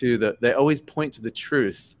they always point to the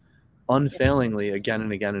truth unfailingly again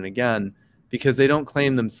and again and again, because they don't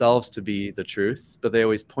claim themselves to be the truth, but they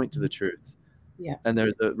always point to the truth. Yeah. And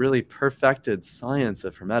there's a really perfected science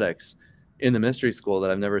of hermetics in the mystery school that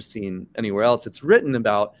I've never seen anywhere else. It's written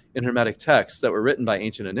about in hermetic texts that were written by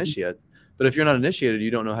ancient initiates, but if you're not initiated, you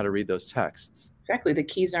don't know how to read those texts. Exactly. The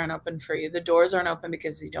keys aren't open for you. The doors aren't open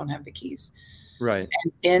because you don't have the keys. Right.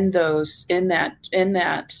 And in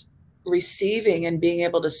that receiving and being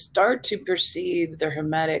able to start to perceive the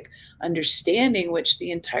hermetic understanding, which the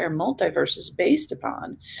entire multiverse is based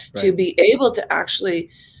upon, Right. to be able to actually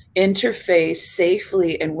interface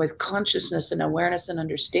safely and with consciousness and awareness and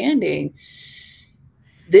understanding,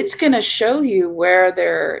 that's going to show you where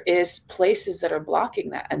there is places that are blocking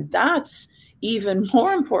that. And that's even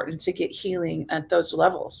more important to get healing at those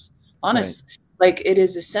levels. Honest. Right. Like, it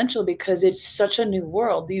is essential, because it's such a new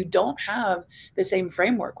world. You don't have the same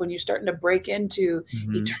framework when you're starting to break into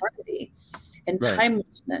eternity and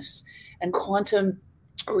timelessness and quantum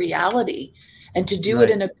reality, and to do it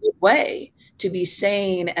in a good way, to be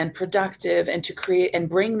sane and productive, and to create and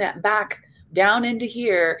bring that back down into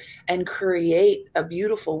here and create a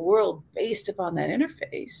beautiful world based upon that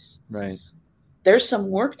interface. Right. There's some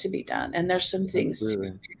work to be done, and there's some things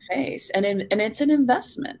to face, and it's an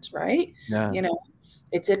investment, right? Yeah. You know,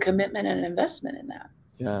 it's a commitment and an investment in that.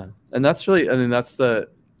 Yeah. And that's really, I mean,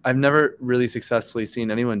 I've never really successfully seen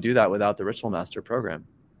anyone do that without the Ritual Master program.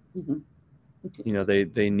 You know,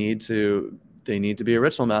 they need to be a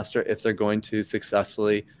Ritual Master if they're going to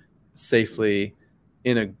successfully, safely,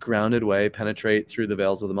 in a grounded way, penetrate through the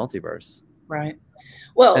veils of the multiverse. Right.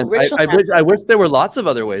 Well, I wish there were lots of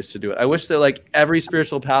other ways to do it. I wish that, like, every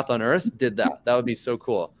spiritual path on earth did that. That would be so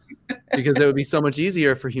cool, because it would be so much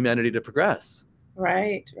easier for humanity to progress.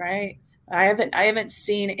 Right. Right. I haven't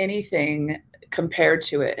seen anything compared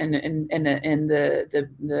to it in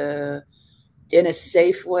a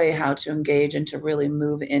safe way, how to engage and to really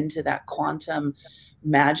move into that quantum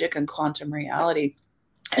magic and quantum reality.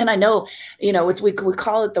 And I know, you know, we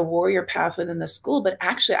call it the warrior path within the school, but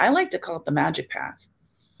actually I like to call it the magic path,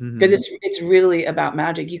 because it's really about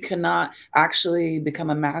magic. You cannot actually become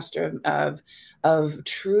a master of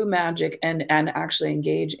true magic and actually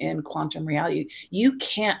engage in quantum reality. You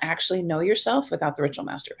can't actually know yourself without the Ritual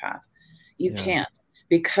Master path. You can't,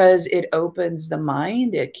 because it opens the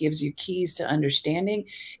mind. It gives you keys to understanding.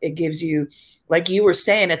 It gives you, like you were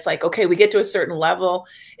saying, it's like, okay, we get to a certain level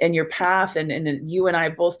in your path, and you and I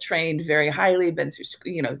both trained very highly, been through,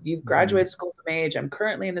 you know, you've graduated School of Mage. I'm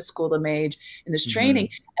currently in the School of Mage in this training,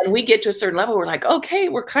 and we get to a certain level. We're like, okay,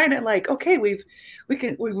 we're kind of like, okay, we've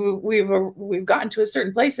gotten to a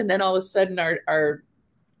certain place, and then all of a sudden our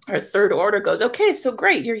third order goes, okay, so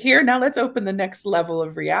great, you're here. Now let's open the next level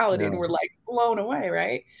of reality. And we're like blown away,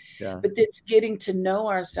 right? But it's getting to know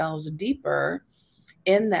ourselves deeper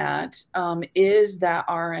in that, is that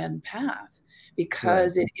RM path,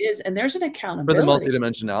 because it is, and there's an accountability for the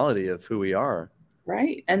multidimensionality of who we are.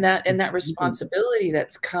 Right. And that responsibility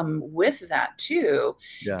that's come with that too,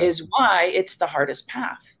 is why it's the hardest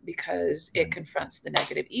path, because it confronts the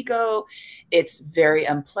negative ego. It's very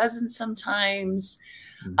unpleasant sometimes.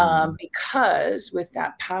 Because with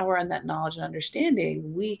that power and that knowledge and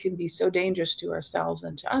understanding, we can be so dangerous to ourselves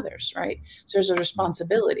and to others, right? So there's a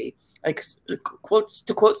responsibility. Like, to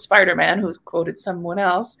quote Spider-Man, who quoted someone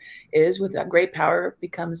else, is with that great power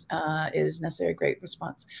is necessary great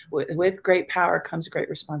response. With great power comes great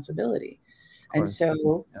responsibility. And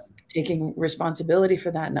so taking responsibility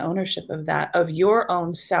for that and ownership of that, of your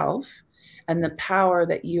own self and the power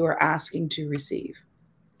that you are asking to receive,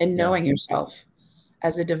 and knowing yourself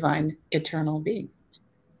as a divine eternal being.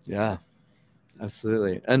 Yeah,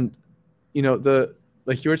 absolutely. And, you know,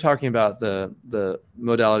 like you were talking about the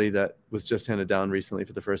modality that was just handed down recently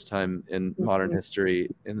for the first time in modern history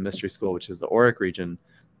in the mystery school, which is the auric region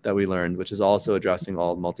that we learned, which is also addressing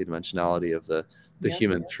all multidimensionality of the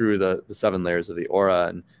human through the 7 layers of the aura,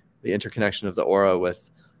 and the interconnection of the aura with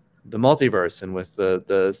the multiverse, and with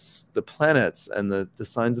the planets, and the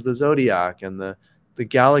signs of the zodiac, and the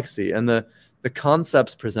galaxy, and the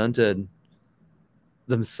concepts presented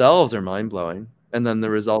themselves are mind-blowing. And then the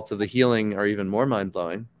results of the healing are even more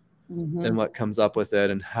mind-blowing, and what comes up with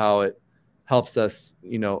it, and how it helps us,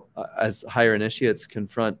 you know, as higher initiates,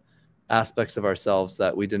 confront aspects of ourselves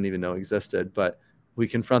that we didn't even know existed, but we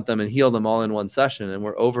confront them and heal them all in one session, and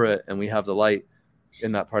we're over it, and we have the light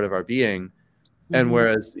in that part of our being. And Mm-hmm.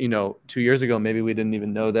 whereas, 2 years ago, maybe we didn't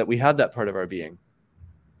even know that we had that part of our being.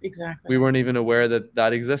 Exactly. We weren't even aware that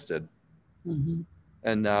that existed. Mm-hmm.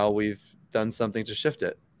 And now we've done something to shift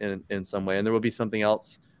it in some way. And there will be something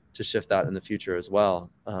else to shift that in the future as well.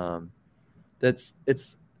 I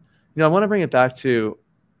want to bring it back to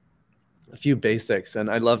a few basics. And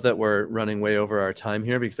I love that we're running way over our time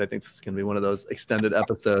here, because I think this is going to be one of those extended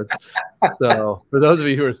episodes. So for those of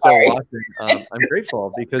you who are still Sorry. watching, I'm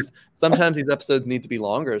grateful, because sometimes these episodes need to be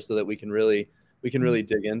longer so that we can really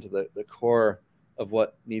dig into the core of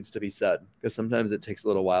what needs to be said, because sometimes it takes a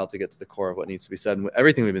little while to get to the core of what needs to be said. And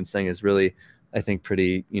everything we've been saying is really, I think,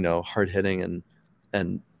 pretty, hard hitting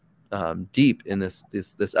and deep in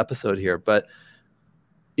this episode here. But,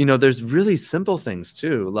 there's really simple things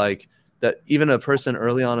too, like that even a person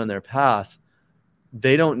early on in their path,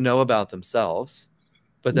 they don't know about themselves,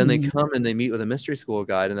 but then they Mm-hmm. come and they meet with a mystery school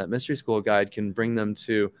guide, and that mystery school guide can bring them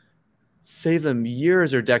to save them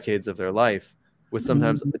years or decades of their life with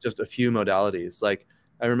sometimes Mm-hmm. just a few modalities. Like,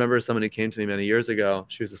 I remember someone who came to me many years ago.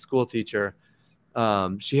 She was a school teacher.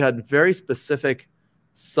 She had very specific,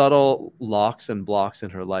 subtle locks and blocks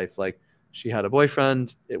in her life. Like, she had a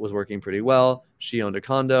boyfriend. It was working pretty well. She owned a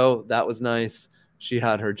condo. That was nice. She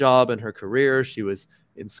had her job and her career. She was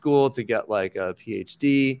in school to get like a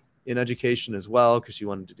PhD in education as well, because she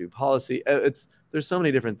wanted to do policy. There's so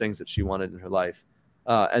many different things that she wanted in her life.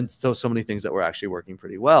 And so many things that were actually working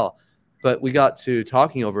pretty well. But we got to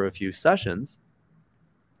talking over a few sessions,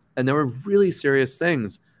 and there were really serious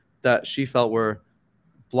things that she felt were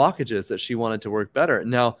blockages that she wanted to work better.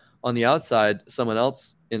 Now, on the outside, someone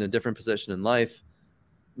else in a different position in life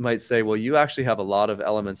might say, well, you actually have a lot of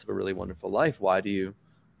elements of a really wonderful life. Why do you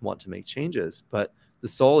want to make changes? But the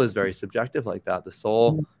soul is very subjective like that. The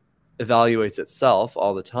soul evaluates itself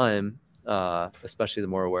all the time, especially the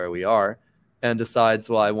more aware we are, and decides,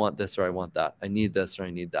 well, I want this or I want that. I need this or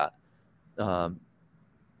I need that. And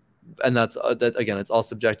that's that, again, it's all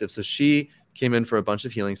subjective. So she came in for a bunch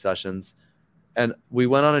of healing sessions, and we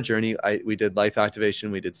went on a journey. We did life activation.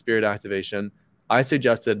 We did spirit activation. I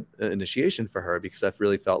suggested an initiation for her because I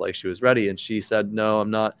really felt like she was ready. And she said, no,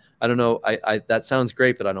 I'm not. I don't know. That sounds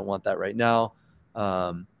great, but I don't want that right now.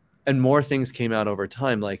 And more things came out over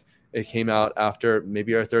time. Like, it came out after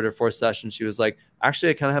maybe our third or fourth session. She was like, actually,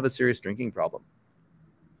 I kind of have a serious drinking problem.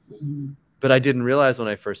 Mm-hmm. But I didn't realize when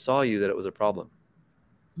I first saw you that it was a problem.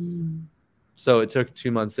 Mm-hmm. So it took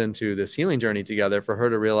 2 months into this healing journey together for her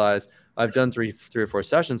to realize, I've done three or four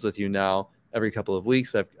sessions with you now. Every couple of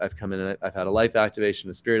weeks, I've come in and I've had a life activation,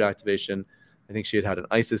 a spirit activation. I think she had an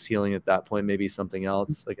Isis healing at that point, maybe something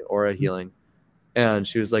else, like an aura healing. And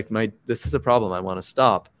she was like, this is a problem. I want to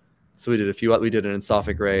stop. So we did an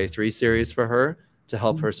Ensophic Ray 3 series for her to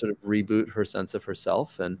help her sort of reboot her sense of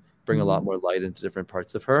herself and bring a lot more light into different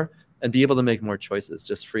parts of her and be able to make more choices,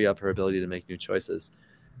 just free up her ability to make new choices.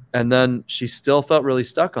 And then she still felt really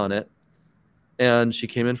stuck on it. And she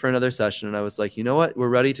came in for another session, and I was like, you know what? We're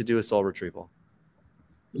ready to do a soul retrieval.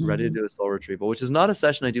 Ready to do a soul retrieval, which is not a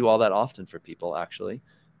session I do all that often for people, actually,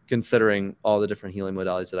 considering all the different healing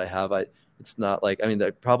modalities that I have. It's not like,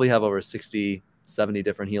 I probably have over 60, 70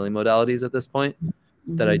 different healing modalities at this point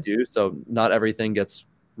that I do. So not everything gets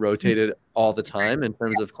rotated all the time in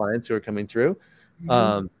terms of clients who are coming through.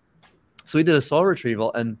 So we did a soul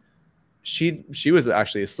retrieval, and she was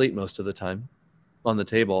actually asleep most of the time on the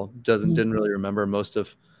table. Didn't really remember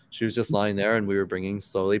she was just lying there, and we were bringing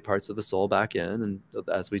slowly parts of the soul back in, and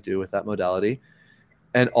as we do with that modality.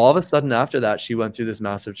 And all of a sudden after that, she went through this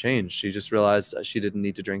massive change. She just realized that she didn't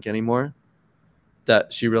need to drink anymore.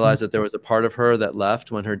 That she realized that there was a part of her that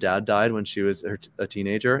left when her dad died when she was a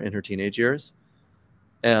teenager, in her teenage years.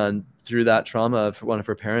 And through that trauma of one of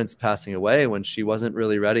her parents passing away when she wasn't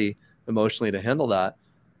really ready emotionally to handle that,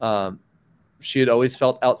 she had always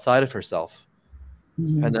felt outside of herself.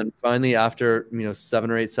 And then finally, after 7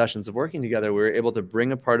 or 8 sessions of working together, we were able to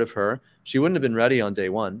bring a part of her. She wouldn't have been ready on day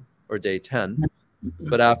 1 or day 10,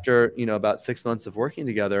 but after about 6 months of working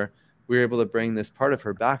together, we were able to bring this part of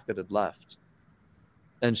her back that had left.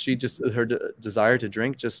 And her desire to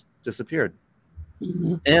drink just disappeared.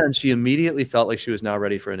 And she immediately felt like she was now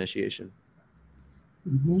ready for initiation.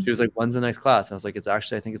 She was like, when's the next class? And I was like,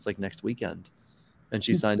 I think it's like next weekend. And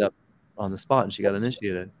she signed up on the spot and she got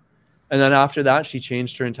initiated. And then after that, she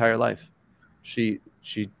changed her entire life. She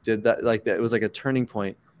did that, like that. It was like a turning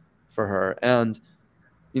point for her. And,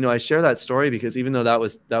 I share that story because even though that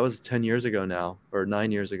was 10 years ago now, or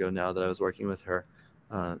 9 years ago now that I was working with her,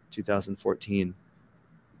 2014,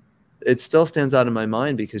 it still stands out in my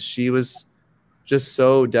mind because she was just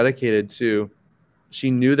so dedicated to,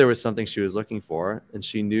 she knew there was something she was looking for. And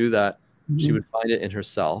she knew that She would find it in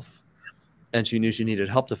herself, and she knew she needed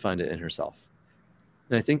help to find it in herself.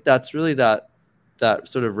 And I think that's really that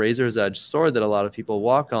sort of razor's edge sword that a lot of people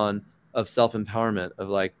walk on, of self-empowerment, of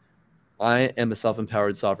like, I am a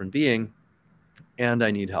self-empowered sovereign being and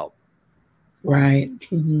I need help. Right.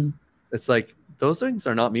 It's like, those things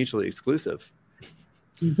are not mutually exclusive.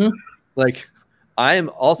 Mm-hmm. Like, I am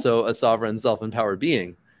also a sovereign, self-empowered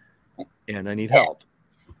being, and I need help.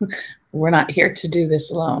 We're not here to do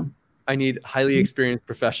this alone. I need highly experienced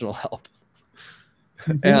professional help.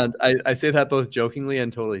 Mm-hmm. And I say that both jokingly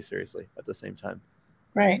and totally seriously at the same time.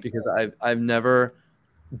 Right. Because I've never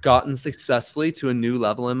gotten successfully to a new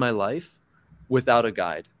level in my life without a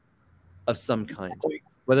guide of some kind.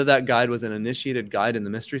 Whether that guide was an initiated guide in the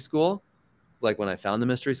mystery school, like when I found the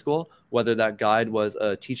mystery school, whether that guide was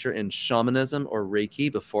a teacher in shamanism or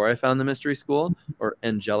Reiki before I found the mystery school, or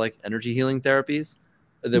angelic energy healing therapies,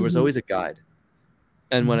 there was always a guide.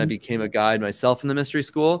 And when I became a guide myself in the mystery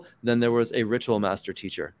school, then there was a ritual master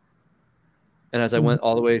teacher. And as I went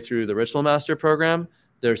all the way through the ritual master program,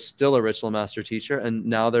 there's still a ritual master teacher. And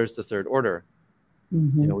now there's the third order.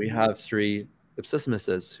 You know, we have 3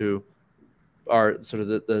 Ipsissimuses who are sort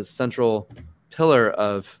of the central pillar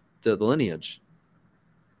of the lineage,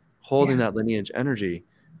 holding that lineage energy.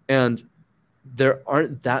 And there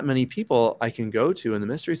aren't that many people I can go to in the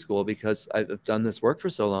mystery school, because I've done this work for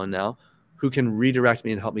so long now, who can redirect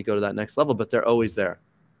me and help me go to that next level, but they're always there.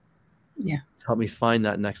 Yeah. To help me find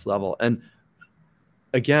that next level. And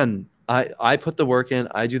again, I put the work in,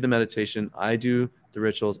 I do the meditation, I do the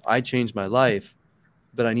rituals, I change my life,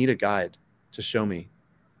 but I need a guide to show me.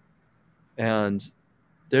 And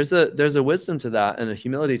there's a wisdom to that, and a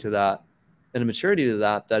humility to that, and a maturity to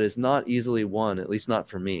that that is not easily won, at least not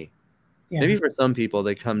for me. Yeah. Maybe for some people,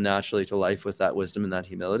 they come naturally to life with that wisdom and that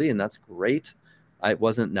humility, and that's great. It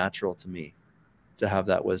wasn't natural to me to have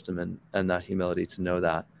that wisdom and that humility, to know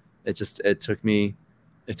that. It took me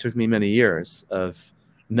many years of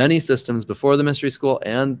many systems before the mystery school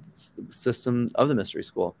and the system of the mystery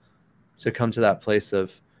school to come to that place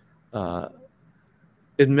of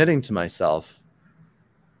admitting to myself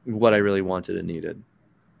what I really wanted and needed.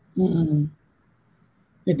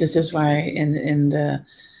 This is why in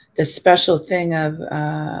the special thing of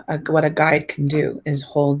what a guide can do is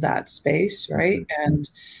hold that space, right? And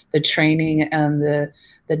the training and the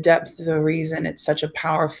depth of the reason it's such a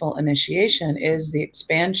powerful initiation is the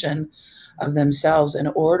expansion of themselves in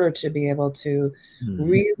order to be able to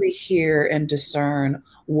really hear and discern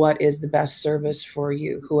what is the best service for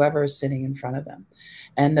you, whoever is sitting in front of them,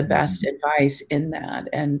 and the best advice in that,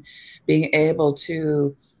 and being able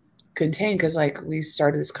to contain, because like we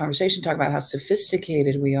started this conversation talking about how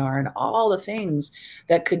sophisticated we are and all the things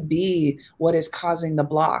that could be what is causing the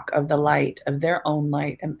block of the light, of their own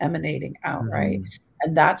light emanating out, right?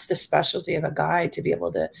 And that's the specialty of a guide, to be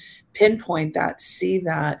able to pinpoint that, see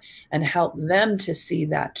that, and help them to see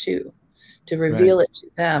that too, to reveal it to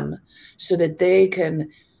them so that they can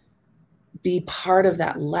be part of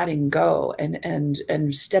that letting go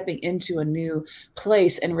and stepping into a new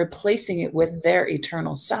place and replacing it with their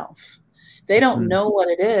eternal self. They don't know what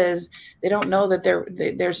it is. They don't know that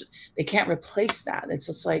they can't replace that. It's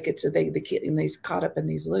just like they get in these caught up in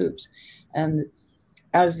these loops. And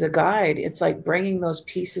as the guide, it's like bringing those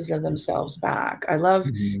pieces of themselves back. I love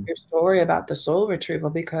your story about the soul retrieval,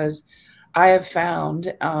 because I have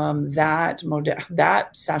found that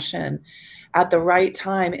session at the right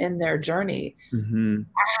time in their journey,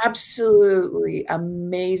 absolutely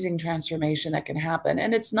amazing transformation that can happen.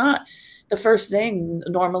 And it's not the first thing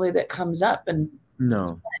normally that comes up. And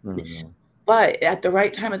no. But at the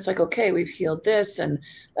right time, it's like, okay, we've healed this and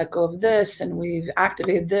let go of this, and we've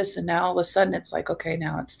activated this. And now all of a sudden it's like, okay,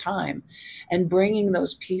 now it's time. And bringing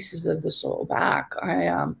those pieces of the soul back.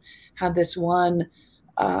 I had this one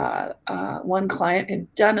client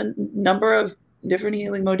had done a number of different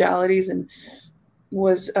healing modalities and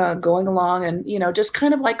was going along and, just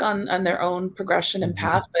kind of like on their own progression and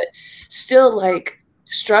path, but still like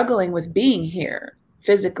struggling with being here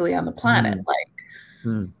physically on the planet,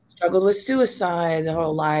 struggled with suicide the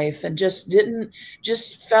whole life, and just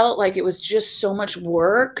felt like it was just so much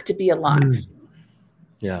work to be alive.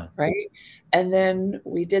 Yeah. Right. And then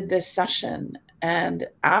we did this session, and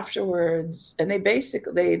afterwards, and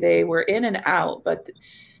they were in and out, but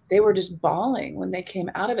they were just bawling when they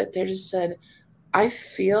came out of it. They just said, I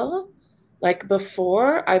feel like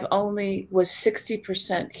before I've only was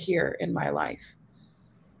 60% here in my life.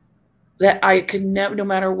 That I could never, no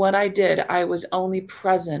matter what I did, I was only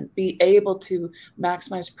present, be able to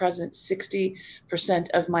maximize present 60%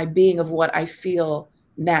 of my being, of what I feel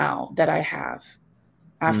now that I have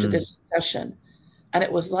after this session. And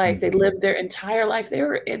it was like they lived their entire life. They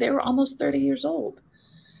were almost 30 years old.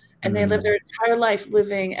 And they lived their entire life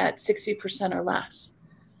living at 60% or less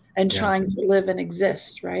and trying to live and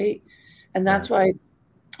exist, right? And that's why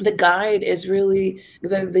the guide is really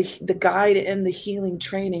the guide in the healing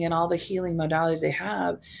training and all the healing modalities they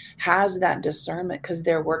have has that discernment, because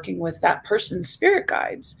they're working with that person's spirit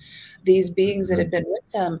guides, these beings that have been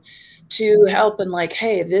with them, to help and like,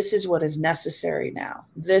 hey, this is what is necessary now.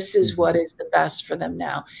 This is what is the best for them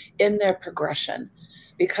now in their progression.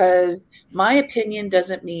 Because my opinion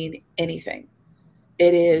doesn't mean anything.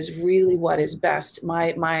 It is really what is best,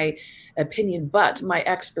 my opinion, but my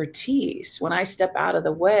expertise, when I step out of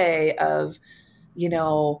the way of,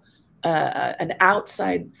 an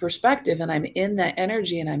outside perspective, and I'm in that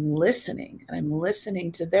energy and I'm listening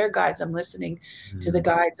to their guides, I'm listening to the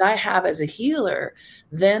guides I have as a healer,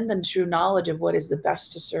 then the true knowledge of what is the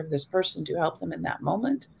best to serve this person to help them in that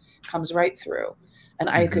moment comes right through. And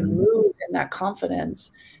I could move in that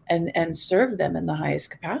confidence and serve them in the highest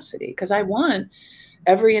capacity, because I want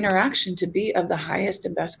every interaction to be of the highest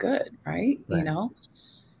and best good, right?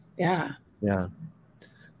 Yeah,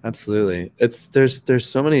 absolutely. There's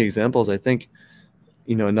so many examples. I think,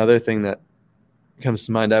 another thing that comes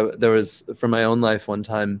to mind, there was, from my own life, one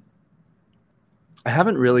time, I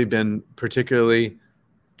haven't really been particularly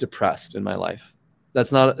depressed in my life.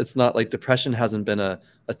 It's not like depression hasn't been a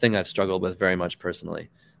thing I've struggled with very much personally.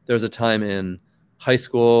 There was a time in high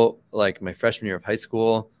school, like my freshman year of high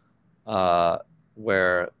school,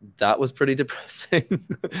 where that was pretty depressing.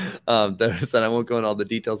 And I won't go into all the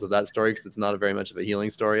details of that story because it's not very much of a healing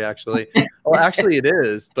story, actually. Well, actually it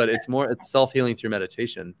is, but it's self-healing through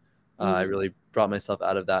meditation. I really brought myself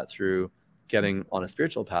out of that through getting on a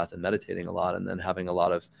spiritual path and meditating a lot, and then having a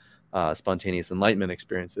lot of spontaneous enlightenment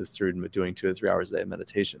experiences through doing 2 to 3 hours a day of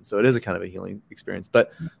meditation. So it is a kind of a healing experience.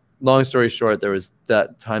 But long story short, there was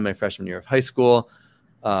that time my freshman year of high school,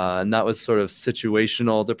 and that was sort of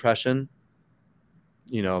situational depression.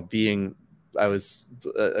 I was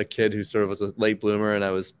a kid who sort of was a late bloomer, and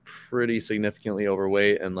I was pretty significantly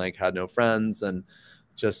overweight and like had no friends and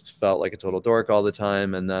just felt like a total dork all the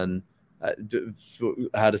time. And then I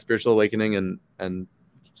had a spiritual awakening and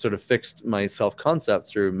sort of fixed my self-concept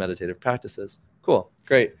through meditative practices. Cool.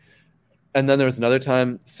 Great. And then there was another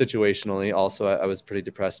time situationally also, I was pretty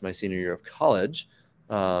depressed my senior year of college,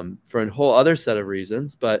 for a whole other set of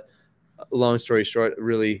reasons. But long story short,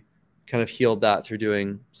 really kind of healed that through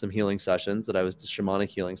doing some healing sessions shamanic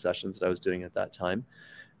healing sessions that I was doing at that time.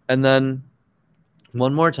 And then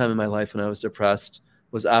one more time in my life when I was depressed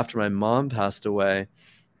was after my mom passed away.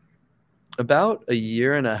 About a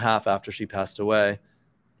year and a half after she passed away,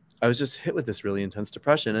 I was just hit with this really intense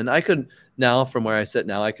depression. And I could now, from where I sit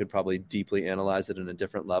now, I could probably deeply analyze it in a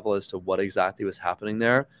different level as to what exactly was happening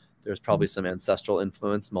there. There's probably some ancestral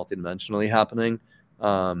influence multidimensionally happening.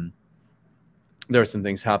 There were some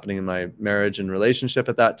things happening in my marriage and relationship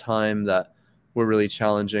at that time that were really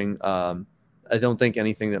challenging. I don't think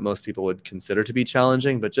anything that most people would consider to be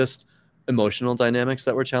challenging, but just emotional dynamics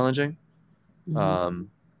that were challenging.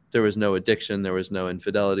 There was no addiction. There was no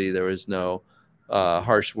infidelity. There was no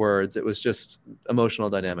harsh words. It was just emotional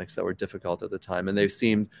dynamics that were difficult at the time, and they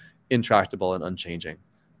seemed intractable and unchanging.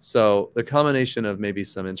 So the combination of maybe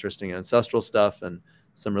some interesting ancestral stuff and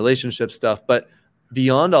some relationship stuff, but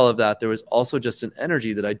beyond all of that, there was also just an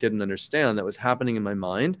energy that I didn't understand that was happening in my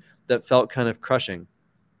mind that felt kind of crushing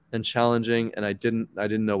and challenging, and I didn't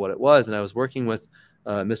know what it was. And I was working with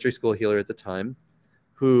a mystery school healer at the time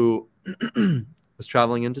who was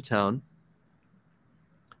traveling into town,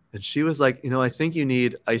 and she was like, I think you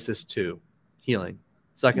need Isis 2 healing,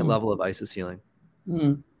 second level of Isis healing.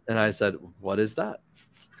 And I said, what is that?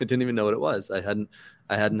 I didn't even know what it was. I hadn't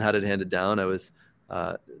had it handed down. I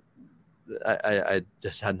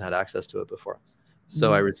just hadn't had access to it before.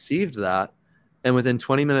 So I received that. And within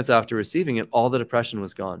 20 minutes after receiving it, all the depression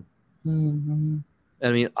was gone. I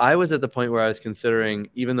mean, I was at the point where I was considering,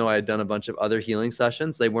 even though I had done a bunch of other healing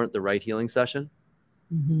sessions, they weren't the right healing session.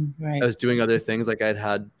 Right. I was doing other things, like I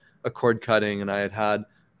had a cord cutting, and I had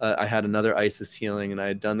another Isis healing, and I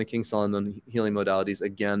had done the King Salomon healing modalities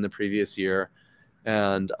again the previous year.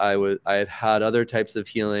 And I had other types of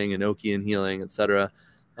healing, Enochian healing, etc.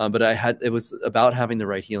 But it was about having the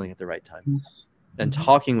right healing at the right time, and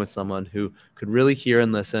talking with someone who could really hear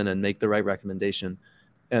and listen and make the right recommendation.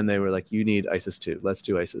 And they were like, you need Isis 2. Let's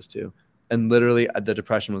do Isis 2. And literally the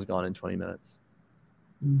depression was gone in 20 minutes.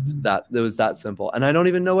 It was that simple. And I don't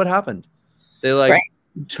even know what happened. They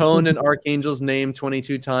toned an archangel's name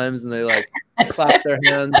 22 times, and they clapped their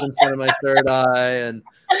hands in front of my third eye. And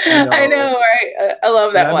I I know. know, right? I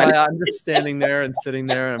love that one. I'm just standing there and sitting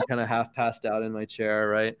there, and I'm kind of half passed out in my chair,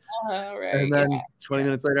 right? Right. And Yeah. then 20 Yeah.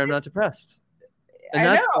 minutes later, I'm not depressed. And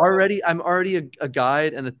I know. I'm already a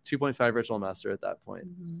guide and a 2.5 ritual master at that point.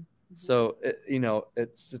 Mhm. Mhm. So,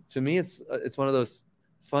 it's, to me, it's one of those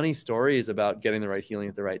funny stories about getting the right healing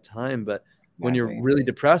at the right time. But when you're Exactly. really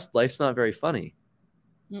depressed, life's not very funny.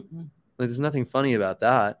 Mm-mm. Like, there's nothing funny about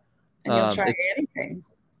that. And you'll try It's, anything.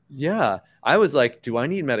 yeah, I was like, do I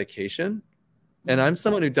need medication? And Mm. I'm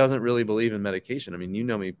someone who doesn't really believe in medication. I mean, you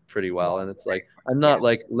know me pretty well. And it's like, I'm Yeah. not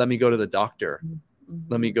like, let me go to the doctor.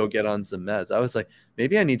 Let me Mm-hmm. go get on some meds. I was like,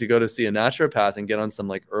 maybe I need to go to see a naturopath and get on some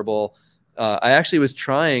like herbal. I actually was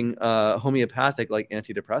trying homeopathic like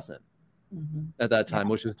antidepressant Mm-hmm. at that Yeah. time,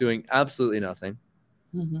 which was doing absolutely nothing.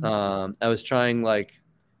 Mm-hmm. I was trying like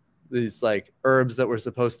these like herbs that were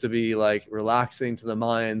supposed to be like relaxing to the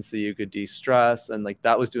mind so you could de-stress, and like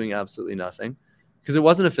that was doing absolutely nothing because it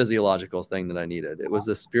wasn't a physiological thing that I needed. It was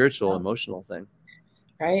a spiritual, emotional thing.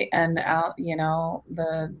 Right. And out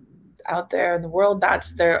there in the world,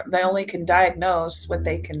 they only can diagnose what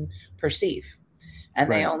they can perceive, and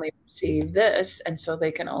they Right. only perceive this, and so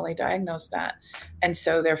they can only diagnose that, and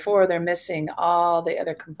so therefore they're missing all the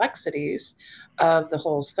other complexities of the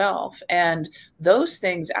whole self, and those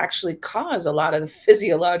things actually cause a lot of the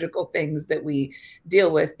physiological things that we deal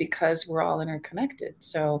with because we're all interconnected.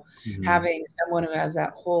 So Mm-hmm. having someone who has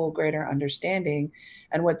that whole greater understanding,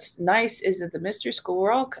 and what's nice is that the mystery school,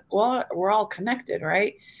 we're all connected,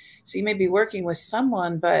 right? So you may be working with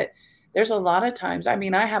someone, but there's a lot of times, I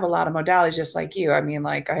mean, I have a lot of modalities just like you. I mean,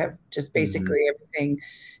 like I have just Mm-hmm. basically everything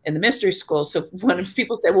in the mystery school. So when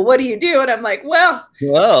people say, well, what do you do? And I'm like, well,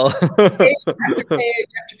 Well, page after page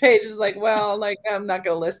after page is like, well, like I'm not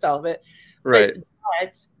going to list all of it. right.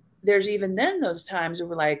 But there's even then those times where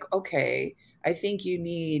we're like, okay, I think you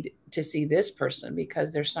need to see this person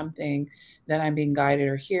because there's something that I'm being guided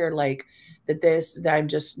or hear, like that I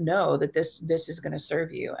just know that this is going to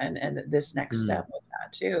serve you, and this next Mm. step with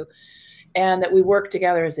that too, and that we work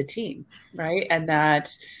together as a team, right? And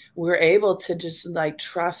that we're able to just like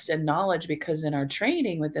trust and knowledge, because in our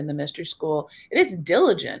training within the mystery school, it is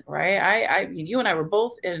diligent, right? You and I were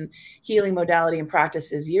both in healing modality and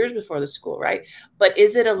practices years before the school, right? But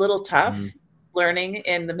is it a little tough Mm-hmm. learning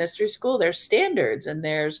in the mystery school? There's standards and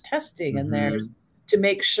there's testing and Mm-hmm. there's to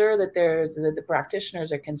make sure that the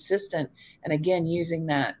practitioners are consistent, and again using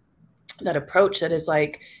that approach that is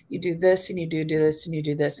like, you do this and you do this and you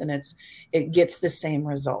do this, and it gets the same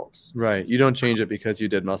results. Right. You don't change it because you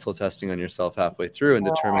did muscle testing on yourself halfway through and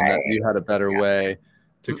determined that Right. you had a better way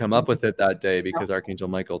to come up Mm-mm. with it that day No. because Archangel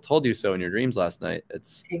Michael told you so in your dreams last night.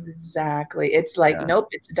 It's Exactly. It's like, yeah. nope,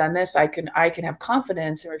 it's done this. I can have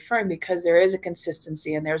confidence in referring because there is a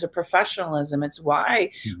consistency and there's a professionalism. It's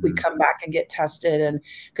why we Mm-hmm. come back and get tested, and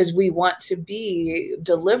because we want to be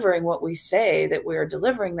delivering what we say that we're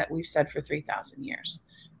delivering, that we've said for 3,000 years.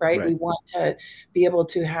 Right. We Right. want to be able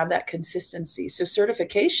to have that consistency. So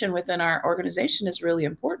certification within our organization is really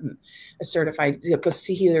important. A certified, because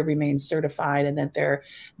Sea Healer remains certified, and that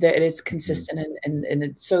it is Mm-hmm. consistent, and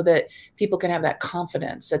it's so that people can have that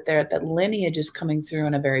confidence that that lineage is coming through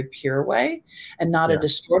in a very pure way and not a Yeah.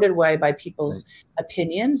 distorted way by Right. people's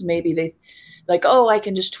opinions. Maybe they like, oh, I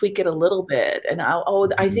can just tweak it a little bit, and I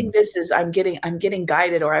Mm-hmm. think this is I'm getting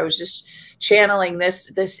guided, or I was just channeling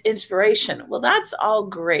this inspiration. Well, that's all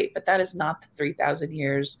great, but that is not the 3,000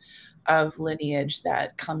 years of lineage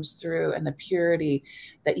that comes through, and the purity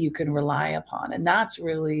that you can rely upon. And that's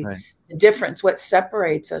really Right. the difference. What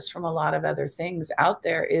separates us from a lot of other things out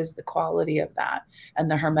there is the quality of that, and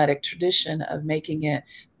the Hermetic tradition of making it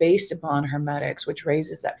based upon Hermetics, which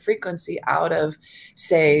raises that frequency out of,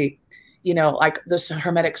 say, like this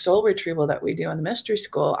Hermetic soul retrieval that we do in the mystery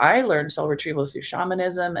school. I learned soul retrievals through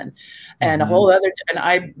shamanism and a Mm-hmm. whole other, and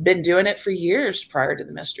I've been doing it for years prior to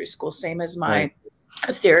the mystery school, same as my Right.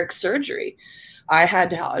 etheric surgery. I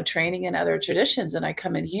had a training in other traditions, and I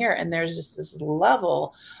come in here and there's just this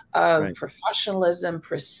level of Right. professionalism,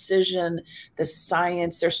 precision, the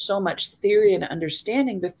science. There's so much theory and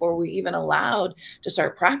understanding before we even allowed to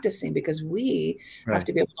start practicing, because we have Right.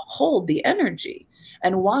 to be able to hold the energy,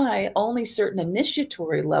 and why only certain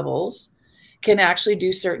initiatory levels can actually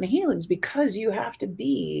do certain healings, because you have to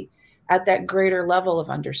be at that greater level of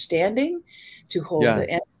understanding to hold Yeah. the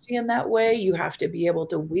energy in that way. You have to be able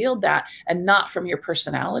to wield that, and not from your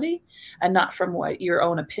personality and not from what your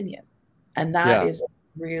own opinion. And that Yeah. is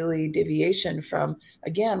really deviation from,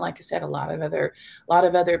 again, like I said, a lot of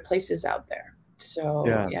other places out there. So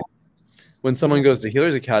Yeah. yeah. When Yeah. someone goes to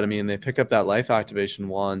Healers Academy and they pick up that life activation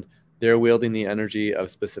wand, they're wielding the energy of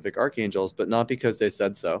specific archangels, but not because they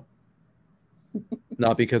said so.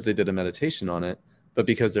 not because they did a meditation on it, but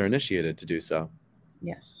because they're initiated to do so.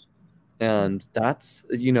 Yes. And that's,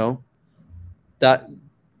 you know,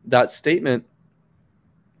 that statement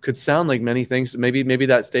could sound like many things. Maybe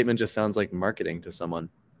that statement just sounds like marketing to someone.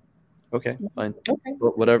 Okay, fine. Okay.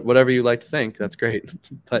 Well, whatever you like to think, that's great.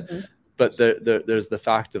 But there's the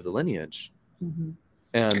fact of the lineage.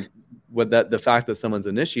 And with that, the fact that someone's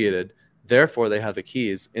initiated, therefore they have the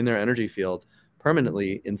keys in their energy field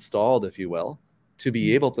permanently installed, if you will, to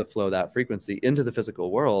be able to flow that frequency into the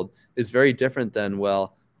physical world is very different than,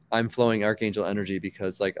 well, I'm flowing archangel energy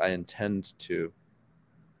because like I intend to.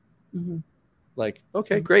 Like,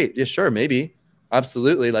 okay, great. Yeah, sure. Maybe.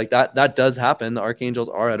 Absolutely. Like that does happen. The archangels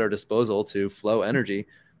are at our disposal to flow energy,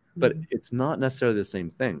 but it's not necessarily the same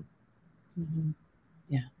thing.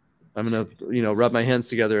 Yeah. I'm going to, you know, rub my hands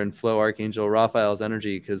together and flow Archangel Raphael's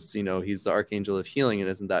energy because, you know, he's the archangel of healing and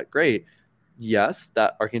isn't that great? Yes,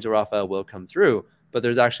 that Archangel Raphael will come through, but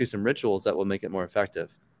there's actually some rituals that will make it more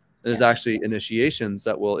effective. There's actually initiations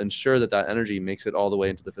that will ensure that that energy makes it all the way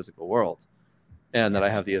into the physical world and that I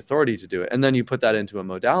have the authority to do it. And then you put that into a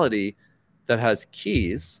modality that has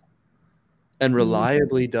keys and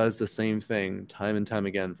reliably does the same thing time and time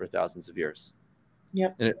again for thousands of years.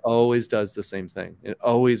 Yep. And it always does the same thing. It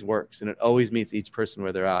always works and it always meets each person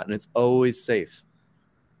where they're at. And it's always safe.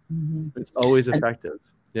 It's always effective.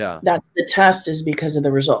 Yeah. That's the test, is because of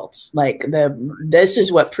the results. Like this is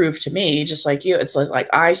what proved to me, just like you. It's like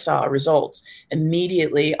I saw results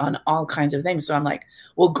immediately on all kinds of things. So I'm like,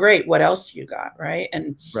 well, great. What else you got? Right.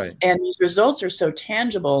 And these results are so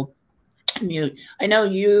tangible. I know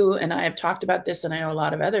you and I have talked about this, and I know a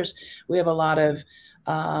lot of others. We have a lot of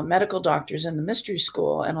medical doctors in the mystery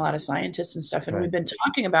school and a lot of scientists and stuff. And we've been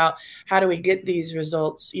talking about how do we get these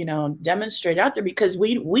results, you know, demonstrated out there, because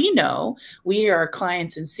we know we are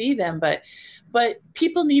clients and see them, but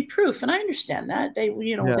people need proof. And I understand that they,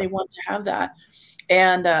 you know, they want to have that.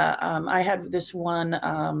 And I had this one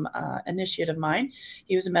initiate of mine.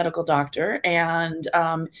 He was a medical doctor, and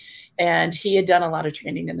he had done a lot of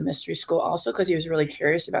training in the mystery school also because he was really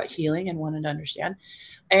curious about healing and wanted to understand.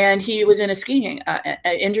 And he was in a skiing,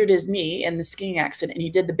 injured his knee in the skiing accident, and he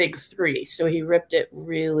did the big 3. So he ripped it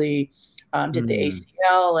really, did the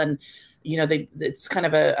ACL, and you know, it's kind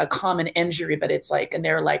of a common injury, but it's like, and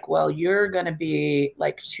they're like, well, you're going to be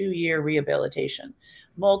like 2-year rehabilitation,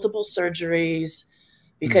 multiple surgeries,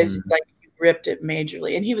 because like you ripped it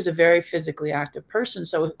majorly. And he was a very physically active person.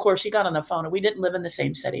 So of course he got on the phone, and we didn't live in the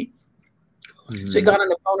same city. So he got on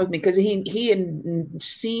the phone with me because he had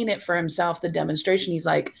seen it for himself, the demonstration. He's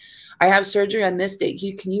like, I have surgery on this date.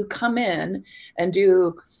 Can you come in and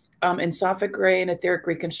do esophageal ray and etheric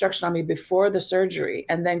reconstruction on me before the surgery?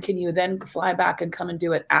 And then can you then fly back and come and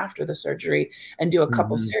do it after the surgery and do a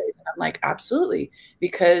couple series? And I'm like, absolutely.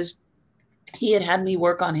 Because he had me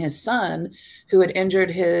work on his son who had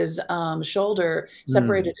injured his shoulder,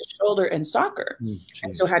 separated his shoulder in soccer,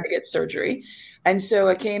 and so had to get surgery. And so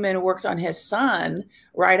I came in and worked on his son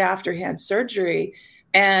right after he had surgery,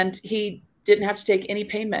 and he didn't have to take any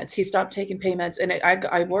pain meds. He stopped taking pain meds. And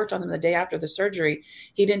I worked on him the day after the surgery.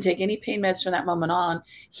 He didn't take any pain meds from that moment on.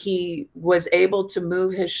 He was able to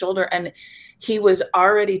move his shoulder, and he was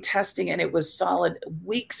already testing, and it was solid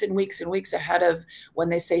weeks and weeks and weeks ahead of when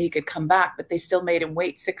they say he could come back, but they still made him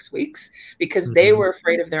wait 6 weeks because they were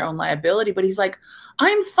afraid of their own liability. But he's like,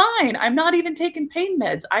 I'm fine. I'm not even taking pain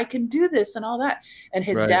meds. I can do this and all that. And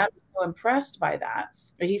his dad was so impressed by that.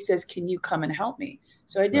 He says, can you come and help me?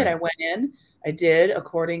 So I did. I went in, I did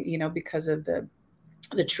according, you know, because of the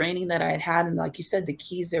training that I had. And like you said, the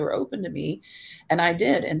keys, they were open to me. And I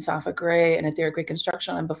did esophageal ray and etheric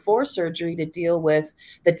reconstruction, and before surgery to deal with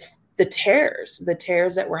the tears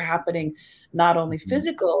that were happening, not only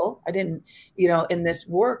physical. I didn't, you know, in this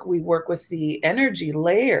work, we work with the energy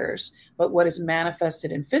layers, but what is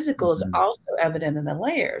manifested in physical is also evident in the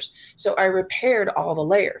layers. So I repaired all the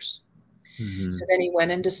layers. So then he went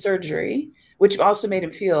into surgery, which also made him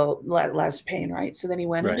feel less pain, right? So then he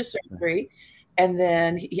went into surgery, and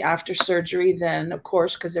then after surgery, then of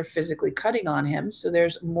course, because they're physically cutting on him, so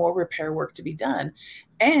there's more repair work to be done.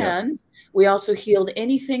 And we also healed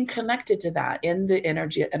anything connected to that in the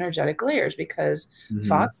energetic layers, because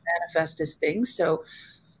thoughts manifest as things. So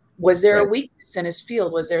was there a weakness in his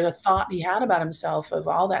field? Was there a thought he had about himself, of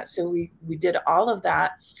all that? So we did all of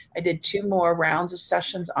that. I did 2 more rounds of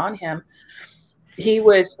sessions on him. He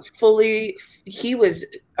was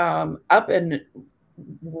up and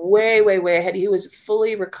way ahead. He was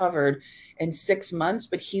fully recovered in 6 months,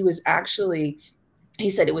 but he he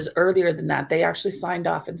said it was earlier than that. They actually signed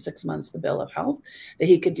off in 6 months the bill of health, that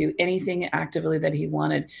he could do anything actively that he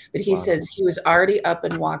wanted. But he says he was already up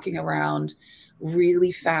and walking around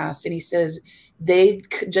really fast. And he says they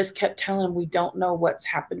just kept telling him, we don't know what's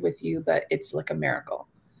happened with you, but it's like a miracle.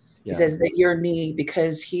 He says that your knee,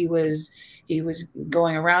 because he was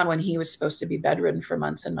going around when he was supposed to be bedridden for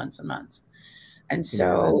months and months and months. And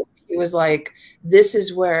so he was like, this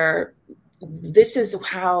is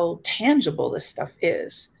how tangible this stuff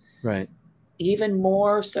is. Right. Even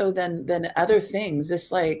more so than other things.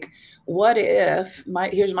 This, like, what if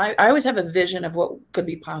I always have a vision of what could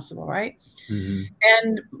be possible, right? Mm-hmm.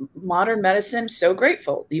 And modern medicine, so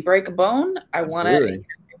grateful. You break a bone, I want to,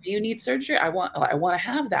 if you need surgery, I want to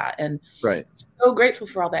have that. And right. So grateful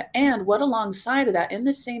for all that. And what alongside of that, in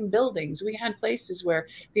the same buildings, we had places where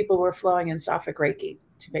people were flowing in Sophic Reiki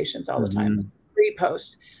to patients all the time,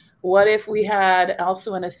 pre-post. What if we had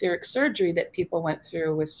also an etheric surgery that people went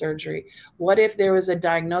through with surgery? What if there was a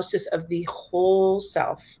diagnosis of the whole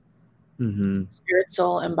self, spirit,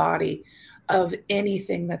 soul, and body, of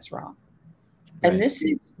anything that's wrong? Right. And this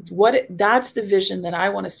is that's the vision that I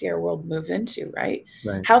want to see our world move into, right?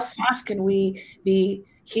 How fast can we be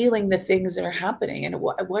healing the things that are happening? And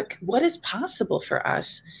what is possible for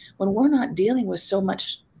us when we're not dealing with so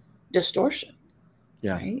much distortion?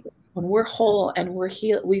 Yeah. Right? When we're whole and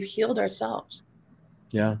we've healed ourselves.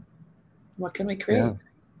 Yeah. What can we create? Yeah.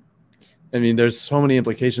 I mean, there's so many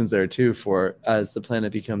implications there too, for as the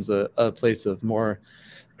planet becomes a place of more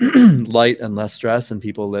light and less stress, and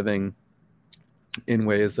people living in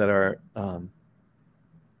ways that are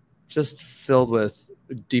just filled with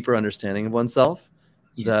deeper understanding of oneself,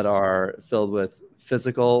 that are filled with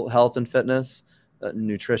physical health and fitness,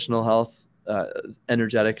 nutritional health,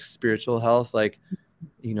 energetic, spiritual health. Like,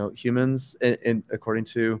 you know, humans, in according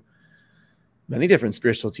to many different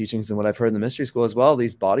spiritual teachings and what I've heard in the mystery school as well,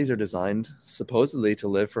 these bodies are designed supposedly to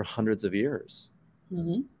live for hundreds of years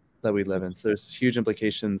that we live in. So there's huge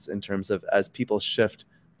implications in terms of, as people shift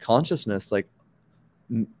consciousness, like,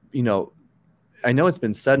 you know, I know it's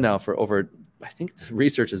been said now for over, I think the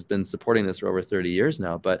research has been supporting this for over 30 years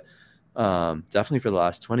now, but definitely for the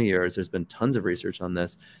last 20 years, there's been tons of research on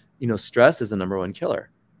this. You know, stress is the #1 killer.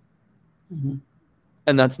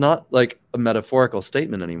 And that's not like a metaphorical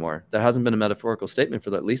statement anymore. That hasn't been a metaphorical statement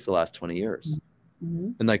for at least the last 20 years.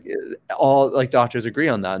 And like all like doctors agree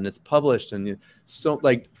on that, and it's published, and so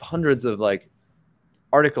like hundreds of like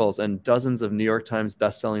articles and dozens of New York Times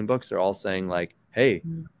best-selling books are all saying like, hey,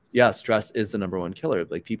 yeah, stress is the #1 killer.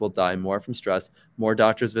 Like, people die more from stress. More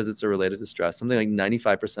doctors' visits are related to stress. Something like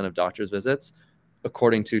 95% of doctors' visits,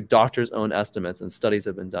 according to doctors' own estimates and studies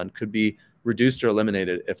have been done, could be reduced or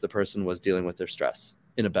eliminated if the person was dealing with their stress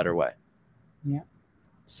in a better way. Yeah.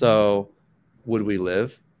 So would we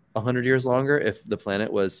live 100 years longer if the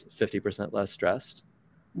planet was 50% less stressed?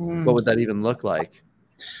 What would that even look like?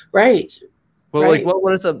 Right. Well, like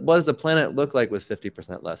what does a planet look like with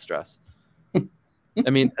 50% less stress? I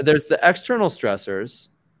mean, there's the external stressors,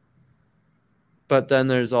 but then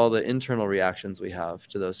there's all the internal reactions we have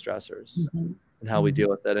to those stressors and how we deal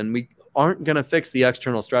with it. And we aren't going to fix the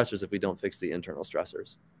external stressors if we don't fix the internal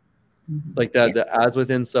stressors. Like that, the as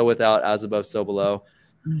within, so without, as above, so below.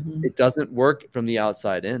 It doesn't work from the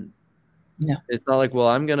outside in. No. It's not like, well,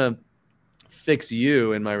 I'm going to fix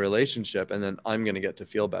you in my relationship and then I'm going to get to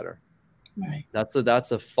feel better. Right. That's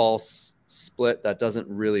a false split. That doesn't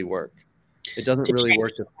really work. It doesn't really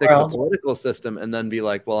work to fix a political system and then be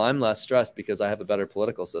like, well, I'm less stressed because I have a better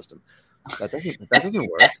political system. That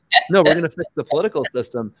doesn't work. No, we're going to fix the political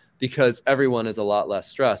system because everyone is a lot less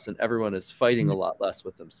stressed and everyone is fighting a lot less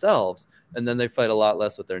with themselves. And then they fight a lot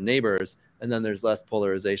less with their neighbors. And then there's less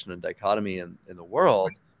polarization and dichotomy in the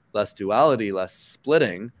world, less duality, less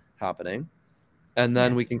splitting happening. And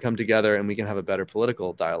then we can come together and we can have a better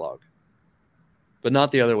political dialogue, but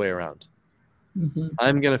not the other way around.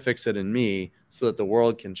 I'm going to fix it in me so that the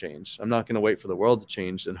world can change. I'm not going to wait for the world to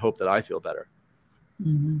change and hope that I feel better.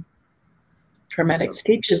 Hermetics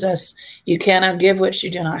teaches us you cannot give what you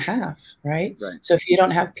do not have, right? So if you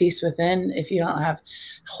don't have peace within, if you don't have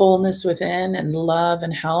wholeness within and love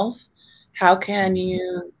and health, how can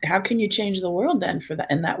you change the world then for that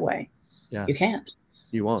in that way? Yeah. You can't.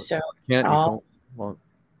 You won't. So you won't.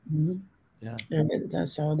 Yeah.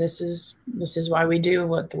 So this is why we do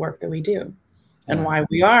the work that we do. And why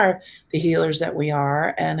we are the healers that we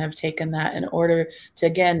are, and have taken that in order to,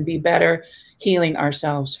 again, be better healing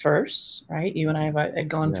ourselves first, right? You and I have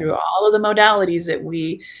gone through all of the modalities that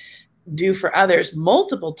we do for others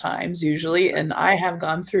multiple times usually, and I have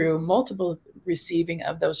gone through multiple receiving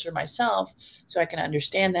of those for myself so I can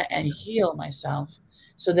understand that and heal myself,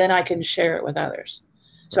 so then I can share it with others.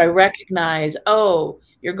 So I recognize, oh,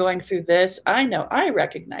 you're going through this. I know I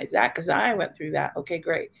recognize that because I went through that. Okay,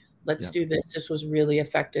 great. Let's do this. This was really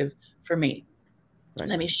effective for me.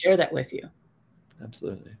 Let me share that with you.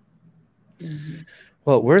 Absolutely.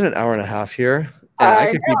 Well, we're at an hour and a half here, and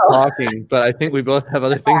I could keep talking, but I think we both have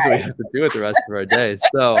other things that we have to do with the rest of our day.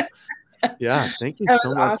 So, yeah, thank you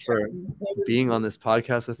so much for being on this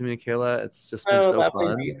podcast with me, Michaela. It's just been so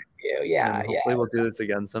fun. Yeah, and hopefully we'll do this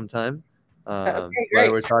again sometime. Okay,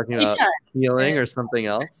 whether we're talking about healing or something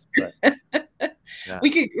else. But yeah.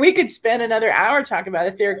 we could spend another hour talking about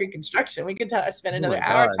etheric construction. We could spend another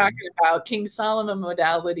hour talking about King Solomon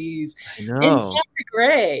modalities in Santa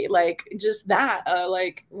Gray, like just that.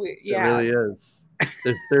 It really is.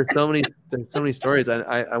 There's so many stories.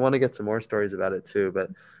 I want to get some more stories about it too. But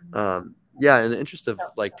yeah, in the interest of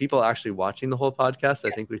like people actually watching the whole podcast, I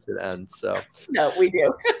think we should end. So no, we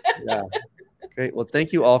do. Yeah. Great. Well,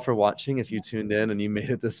 thank you all for watching. If you tuned in and you made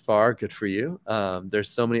it this far, good for you. There's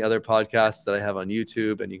so many other podcasts that I have on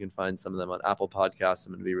YouTube, and you can find some of them on Apple Podcasts.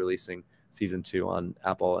 I'm going to be releasing season 2 on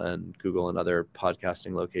Apple and Google and other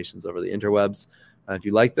podcasting locations over the interwebs. If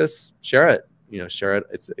you like this, share it. Share it.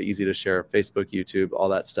 It's easy to share. Facebook, YouTube, all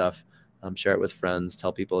that stuff. Share it with friends.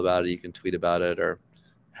 Tell people about it. You can tweet about it or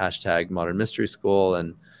hashtag Modern Mystery School,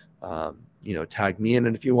 and tag me in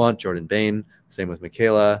it if you want. Jordan Bain. Same with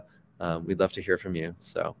Michaela. We'd love to hear from you.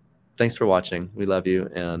 So thanks for watching. We love you,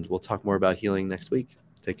 and we'll talk more about healing next week.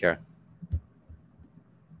 Take care.